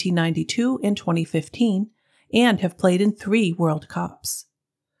in 1992 and 2015, and have played in 3 World Cups.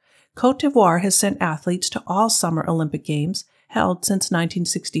 Cote d'Ivoire has sent athletes to all Summer Olympic Games held since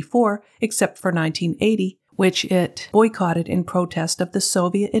 1964, except for 1980, which it boycotted in protest of the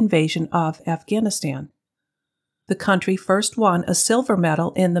Soviet invasion of Afghanistan. The country first won a silver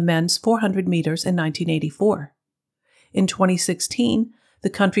medal in the men's 400 meters in 1984. In 2016, the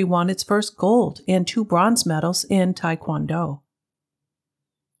country won its first gold and 2 bronze medals in Taekwondo.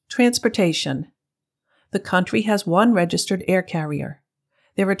 Transportation. The country has 1 registered air carrier.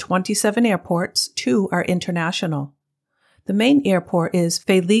 There are 27 airports, 2 are international. The main airport is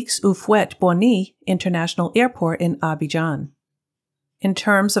Félix Houphouët-Boigny International Airport in Abidjan. In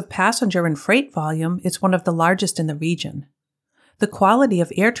terms of passenger and freight volume, it's one of the largest in the region. The quality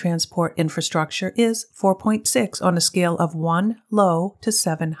of air transport infrastructure is 4.6 on a scale of 1 low to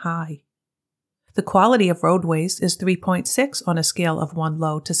 7 high. The quality of roadways is 3.6 on a scale of 1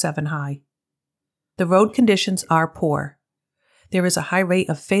 low to 7 high. The road conditions are poor. There is a high rate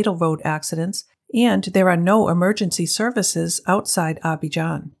of fatal road accidents, and there are no emergency services outside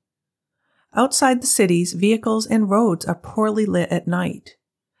Abidjan. Outside the cities, vehicles and roads are poorly lit at night.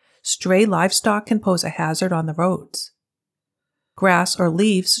 Stray livestock can pose a hazard on the roads. Grass or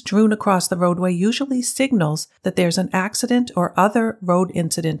leaves strewn across the roadway usually signals that there's an accident or other road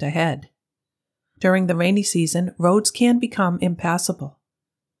incident ahead. During the rainy season, roads can become impassable.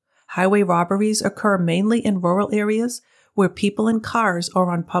 Highway robberies occur mainly in rural areas where people in cars or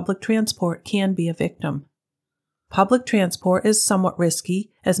on public transport can be a victim. Public transport is somewhat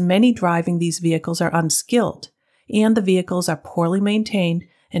risky as many driving these vehicles are unskilled, and the vehicles are poorly maintained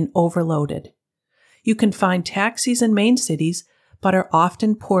and overloaded. You can find taxis in main cities, but are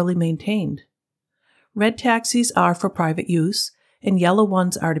often poorly maintained. Red taxis are for private use, and yellow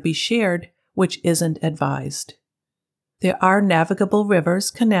ones are to be shared, which isn't advised. There are navigable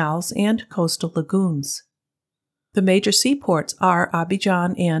rivers, canals, and coastal lagoons. The major seaports are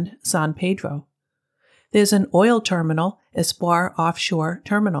Abidjan and San Pedro. There's an oil terminal, Espoir Offshore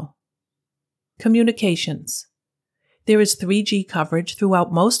Terminal. Communications. There is 3G coverage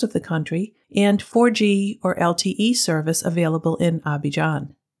throughout most of the country and 4G or LTE service available in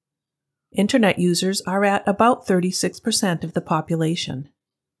Abidjan. Internet users are at about 36% of the population.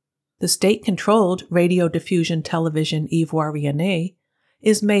 The state-controlled Radio Diffusion Television Ivoirienne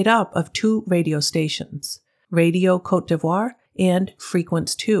is made up of 2 radio stations, Radio Cote d'Ivoire and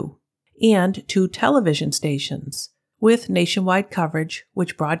Frequence 2, and 2 television stations, with nationwide coverage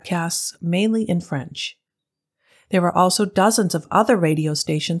which broadcasts mainly in French. There are also dozens of other radio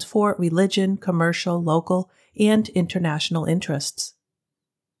stations for religion, commercial, local, and international interests.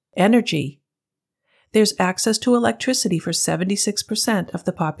 Energy. There's access to electricity for 76% of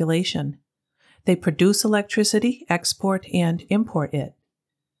the population. They produce electricity, export, and import it.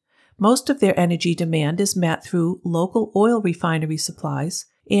 Most of their energy demand is met through local oil refinery supplies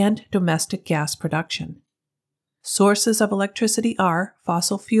and domestic gas production. Sources of electricity are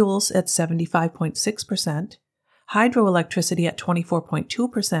fossil fuels at 75.6%, hydroelectricity at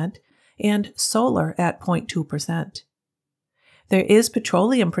 24.2%, and solar at 0.2%. There is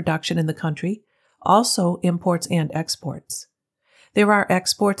petroleum production in the country, also imports and exports. There are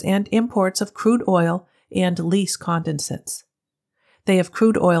exports and imports of crude oil and lease condensates. They have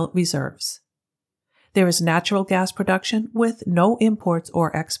crude oil reserves. There is natural gas production with no imports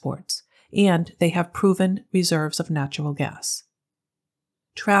or exports, and they have proven reserves of natural gas.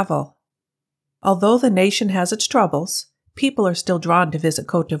 Travel. Although the nation has its troubles, people are still drawn to visit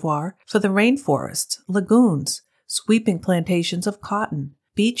Cote d'Ivoire for the rainforests, lagoons, sweeping plantations of cotton,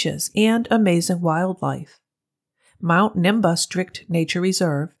 beaches, and amazing wildlife. Mount Nimba Strict Nature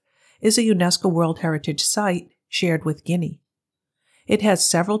Reserve is a UNESCO World Heritage Site shared with Guinea. It has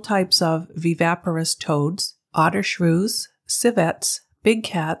several types of viviparous toads, otter shrews, civets, big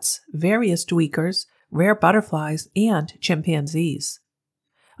cats, various duikers, rare butterflies, and chimpanzees.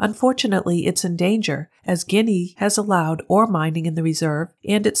 Unfortunately, it's in danger as Guinea has allowed ore mining in the reserve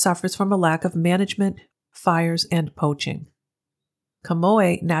and it suffers from a lack of management, fires, and poaching.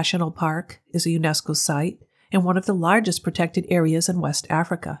 Comoé National Park is a UNESCO site and one of the largest protected areas in West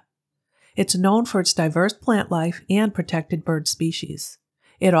Africa. It's known for its diverse plant life and protected bird species.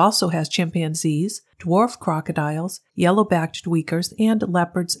 It also has chimpanzees, dwarf crocodiles, yellow-backed duikers, and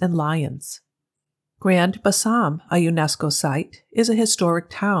leopards and lions. Grand Bassam, a UNESCO site, is a historic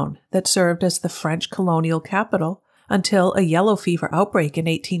town that served as the French colonial capital until a yellow fever outbreak in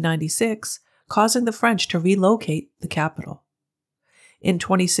 1896, causing the French to relocate the capital. In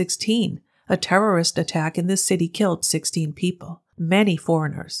 2016, a terrorist attack in this city killed 16 people, many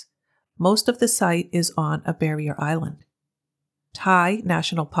foreigners. Most of the site is on a barrier island. Tai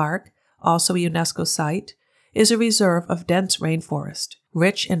National Park, also a UNESCO site, is a reserve of dense rainforest,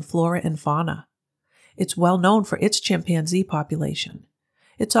 rich in flora and fauna. It's well known for its chimpanzee population.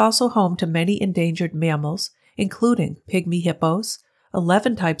 It's also home to many endangered mammals, including pygmy hippos,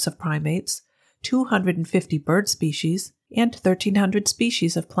 11 types of primates, 250 bird species, and 1,300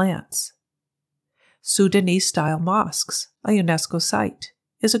 species of plants. Sudanese-style mosques, a UNESCO site,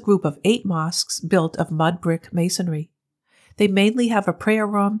 is a group of 8 mosques built of mud brick masonry. They mainly have a prayer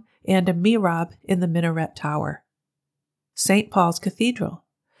room and a mihrab in the minaret tower. St. Paul's Cathedral.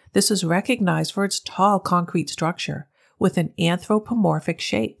 This is recognized for its tall concrete structure with an anthropomorphic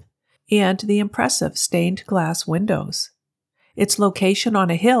shape and the impressive stained glass windows. Its location on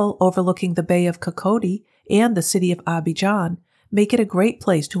a hill overlooking the Bay of Cote and the city of Abidjan make it a great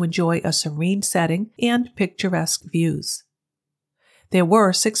place to enjoy a serene setting and picturesque views. There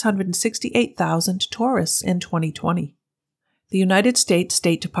were 668,000 tourists in 2020. The United States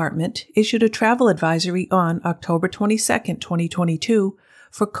State Department issued a travel advisory on October 22, 2022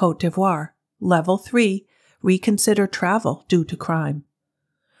 for Cote d'Ivoire, Level 3, reconsider travel due to crime.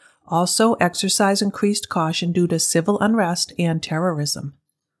 Also exercise increased caution due to civil unrest and terrorism.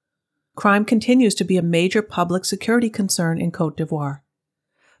 Crime continues to be a major public security concern in Cote d'Ivoire.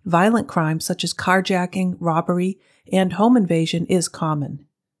 Violent crimes such as carjacking, robbery, and home invasion is common.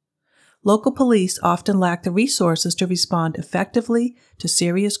 Local police often lack the resources to respond effectively to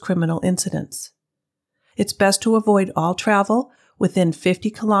serious criminal incidents. It's best to avoid all travel within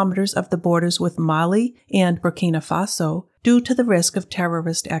 50 kilometers of the borders with Mali and Burkina Faso due to the risk of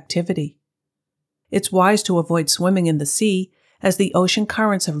terrorist activity. It's wise to avoid swimming in the sea as the ocean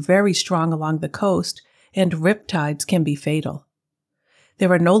currents are very strong along the coast and riptides can be fatal.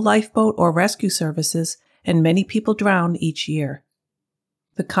 There are no lifeboat or rescue services and many people drown each year.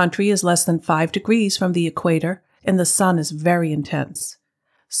 The country is less than 5 degrees from the equator and the sun is very intense.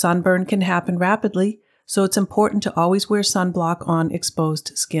 Sunburn can happen rapidly, so it's important to always wear sunblock on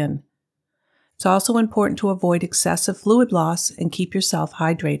exposed skin. It's also important to avoid excessive fluid loss and keep yourself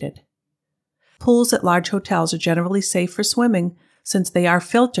hydrated. Pools at large hotels are generally safe for swimming since they are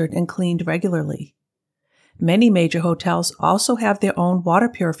filtered and cleaned regularly. Many major hotels also have their own water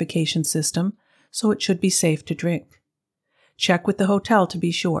purification system, so it should be safe to drink. Check with the hotel to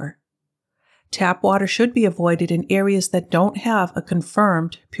be sure. Tap water should be avoided in areas that don't have a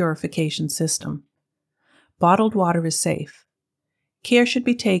confirmed purification system. Bottled water is safe. Care should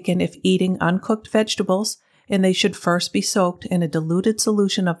be taken if eating uncooked vegetables, and they should first be soaked in a diluted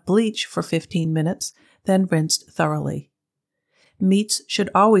solution of bleach for 15 minutes, then rinsed thoroughly. Meats should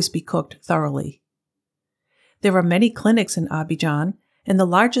always be cooked thoroughly. There are many clinics in Abidjan, and the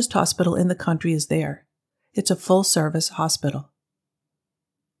largest hospital in the country is there. It's a full-service hospital.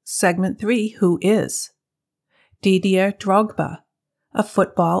 Segment 3, Who is? Didier Drogba, a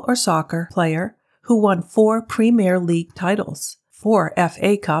football or soccer player who won 4 Premier League titles, 4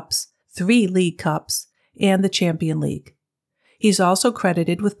 FA Cups, 3 League Cups, and the Champion League. He's also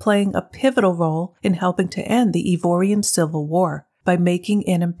credited with playing a pivotal role in helping to end the Ivorian Civil War by making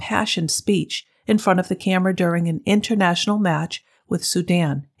an impassioned speech in front of the camera during an international match with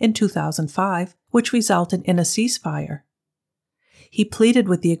Sudan in 2005, which resulted in a ceasefire. He pleaded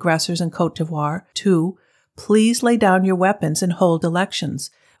with the aggressors in Cote d'Ivoire to Please lay down your weapons and hold elections.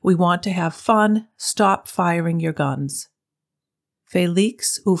 We want to have fun. Stop firing your guns.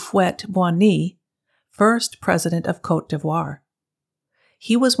 Félix Houphouët-Boigny, first president of Cote d'Ivoire.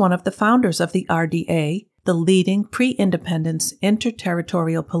 He was one of the founders of the RDA, the leading pre-independence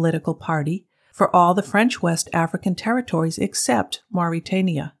interterritorial political party for all the French West African territories except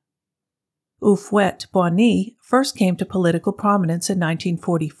Mauritania. Houphouët-Boigny first came to political prominence in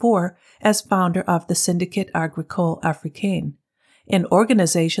 1944 as founder of the Syndicat Agricole Africain, an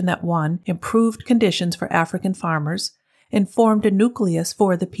organization that improved conditions for African farmers and formed a nucleus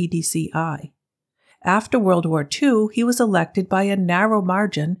for the PDCI. After World War II, he was elected by a narrow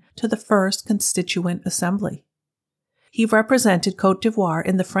margin to the First Constituent Assembly. He represented Cote d'Ivoire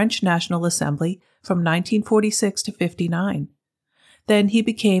in the French National Assembly from 1946 to 59. Then he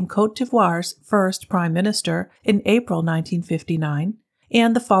became Cote d'Ivoire's first prime minister in April 1959,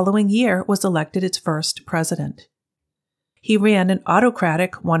 and the following year was elected its first president. He ran an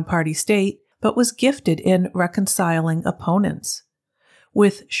autocratic one-party state, but was gifted in reconciling opponents.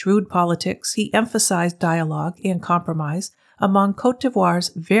 With shrewd politics, he emphasized dialogue and compromise among Cote d'Ivoire's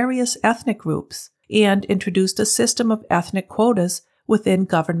various ethnic groups and introduced a system of ethnic quotas within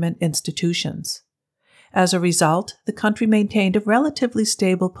government institutions. As a result, the country maintained a relatively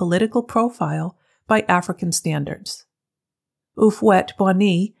stable political profile by African standards.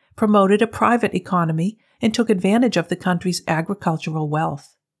 Houphouët-Boigny promoted a private economy and took advantage of the country's agricultural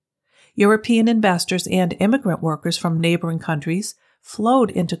wealth. European investors and immigrant workers from neighboring countries flowed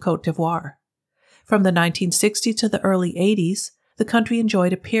into Cote d'Ivoire. From the 1960s to the early 80s, the country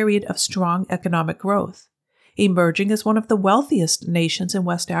enjoyed a period of strong economic growth, emerging as one of the wealthiest nations in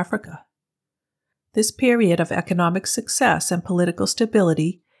West Africa. This period of economic success and political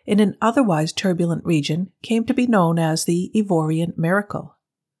stability in an otherwise turbulent region came to be known as the Ivorian Miracle.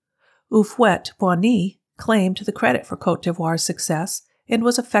 Houphouët-Boigny claimed the credit for Cote d'Ivoire's success and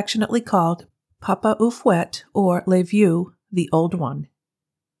was affectionately called Papa Houphouët or Le Vieux, the Old One.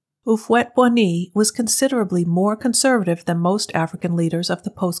 Houphouët-Boigny was considerably more conservative than most African leaders of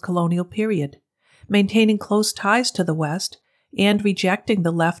the post-colonial period, maintaining close ties to the West and rejecting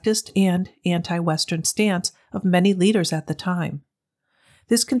the leftist and anti-Western stance of many leaders at the time.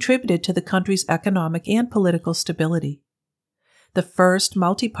 This contributed to the country's economic and political stability. The first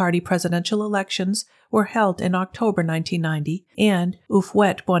multi-party presidential elections were held in October 1990, and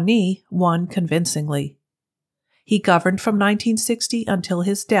Houphouët-Boigny won convincingly. He governed from 1960 until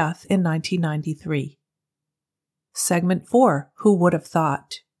his death in 1993. Segment 4. Who Would Have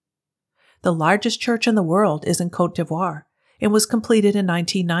Thought? The largest church in the world is in Cote d'Ivoire and was completed in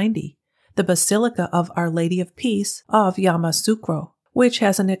 1990, the Basilica of Our Lady of Peace of Yamoussoukro, which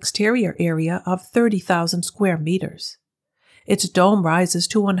has an exterior area of 30,000 square meters. Its dome rises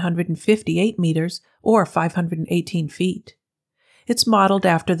to 158 meters, or 518 feet. It's modeled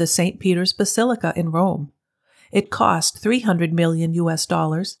after the St. Peter's Basilica in Rome. It cost $300 million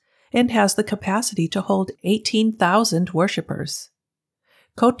and has the capacity to hold 18,000 worshippers.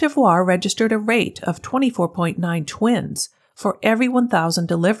 Cote d'Ivoire registered a rate of 24.9 twins for every 1,000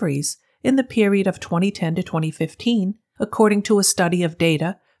 deliveries in the period of 2010 to 2015, according to a study of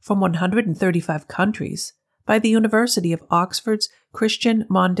data from 135 countries by the University of Oxford's Christian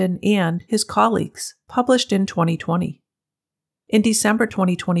Mondin and his colleagues, published in 2020. In December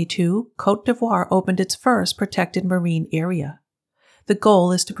 2022, Cote d'Ivoire opened its first protected marine area. The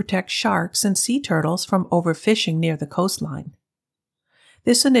goal is to protect sharks and sea turtles from overfishing near the coastline.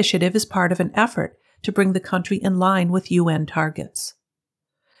 This initiative is part of an effort to bring the country in line with UN targets.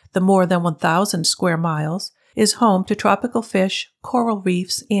 The more than 1,000 square miles is home to tropical fish, coral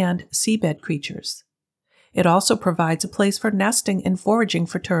reefs, and seabed creatures. It also provides a place for nesting and foraging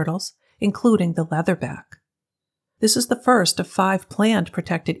for turtles, including the leatherback. This is the first of 5 planned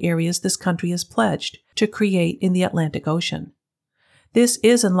protected areas this country has pledged to create in the Atlantic Ocean. This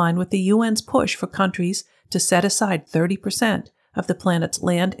is in line with the UN's push for countries to set aside 30% of the planet's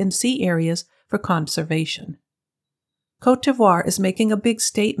land and sea areas for conservation. Cote d'Ivoire is making a big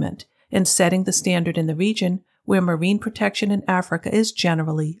statement and setting the standard in the region where marine protection in Africa is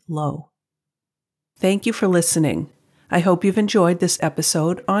generally low. Thank you for listening. I hope you've enjoyed this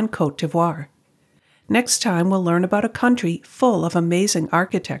episode on Cote d'Ivoire. Next time we'll learn about a country full of amazing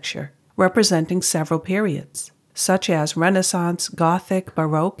architecture, representing several periods, such as Renaissance, Gothic,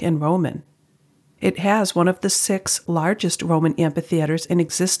 Baroque, and Roman. It has one of the 6 largest Roman amphitheaters in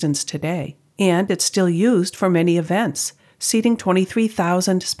existence today, and it's still used for many events, seating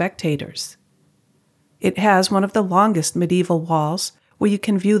 23,000 spectators. It has one of the longest medieval walls, where you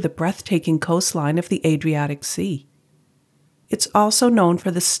can view the breathtaking coastline of the Adriatic Sea. It's also known for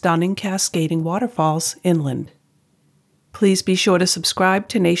the stunning cascading waterfalls inland. Please be sure to subscribe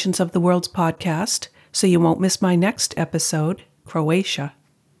to Nations of the World's podcast so you won't miss my next episode, Croatia.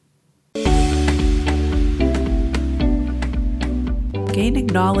 Gaining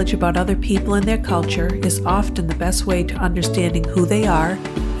knowledge about other people and their culture is often the best way to understanding who they are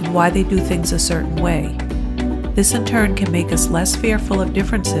and why they do things a certain way. This in turn can make us less fearful of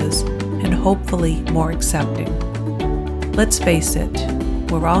differences and hopefully more accepting. Let's face it,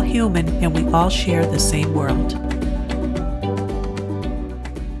 we're all human and we all share the same world.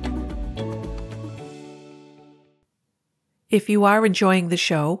 If you are enjoying the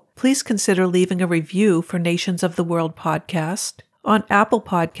show, please consider leaving a review for Nations of the World podcast on Apple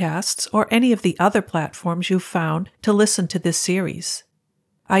Podcasts or any of the other platforms you've found to listen to this series.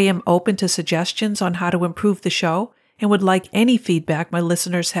 I am open to suggestions on how to improve the show and would like any feedback my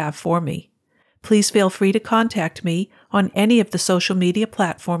listeners have for me. Please feel free to contact me on any of the social media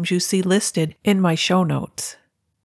platforms you see listed in my show notes.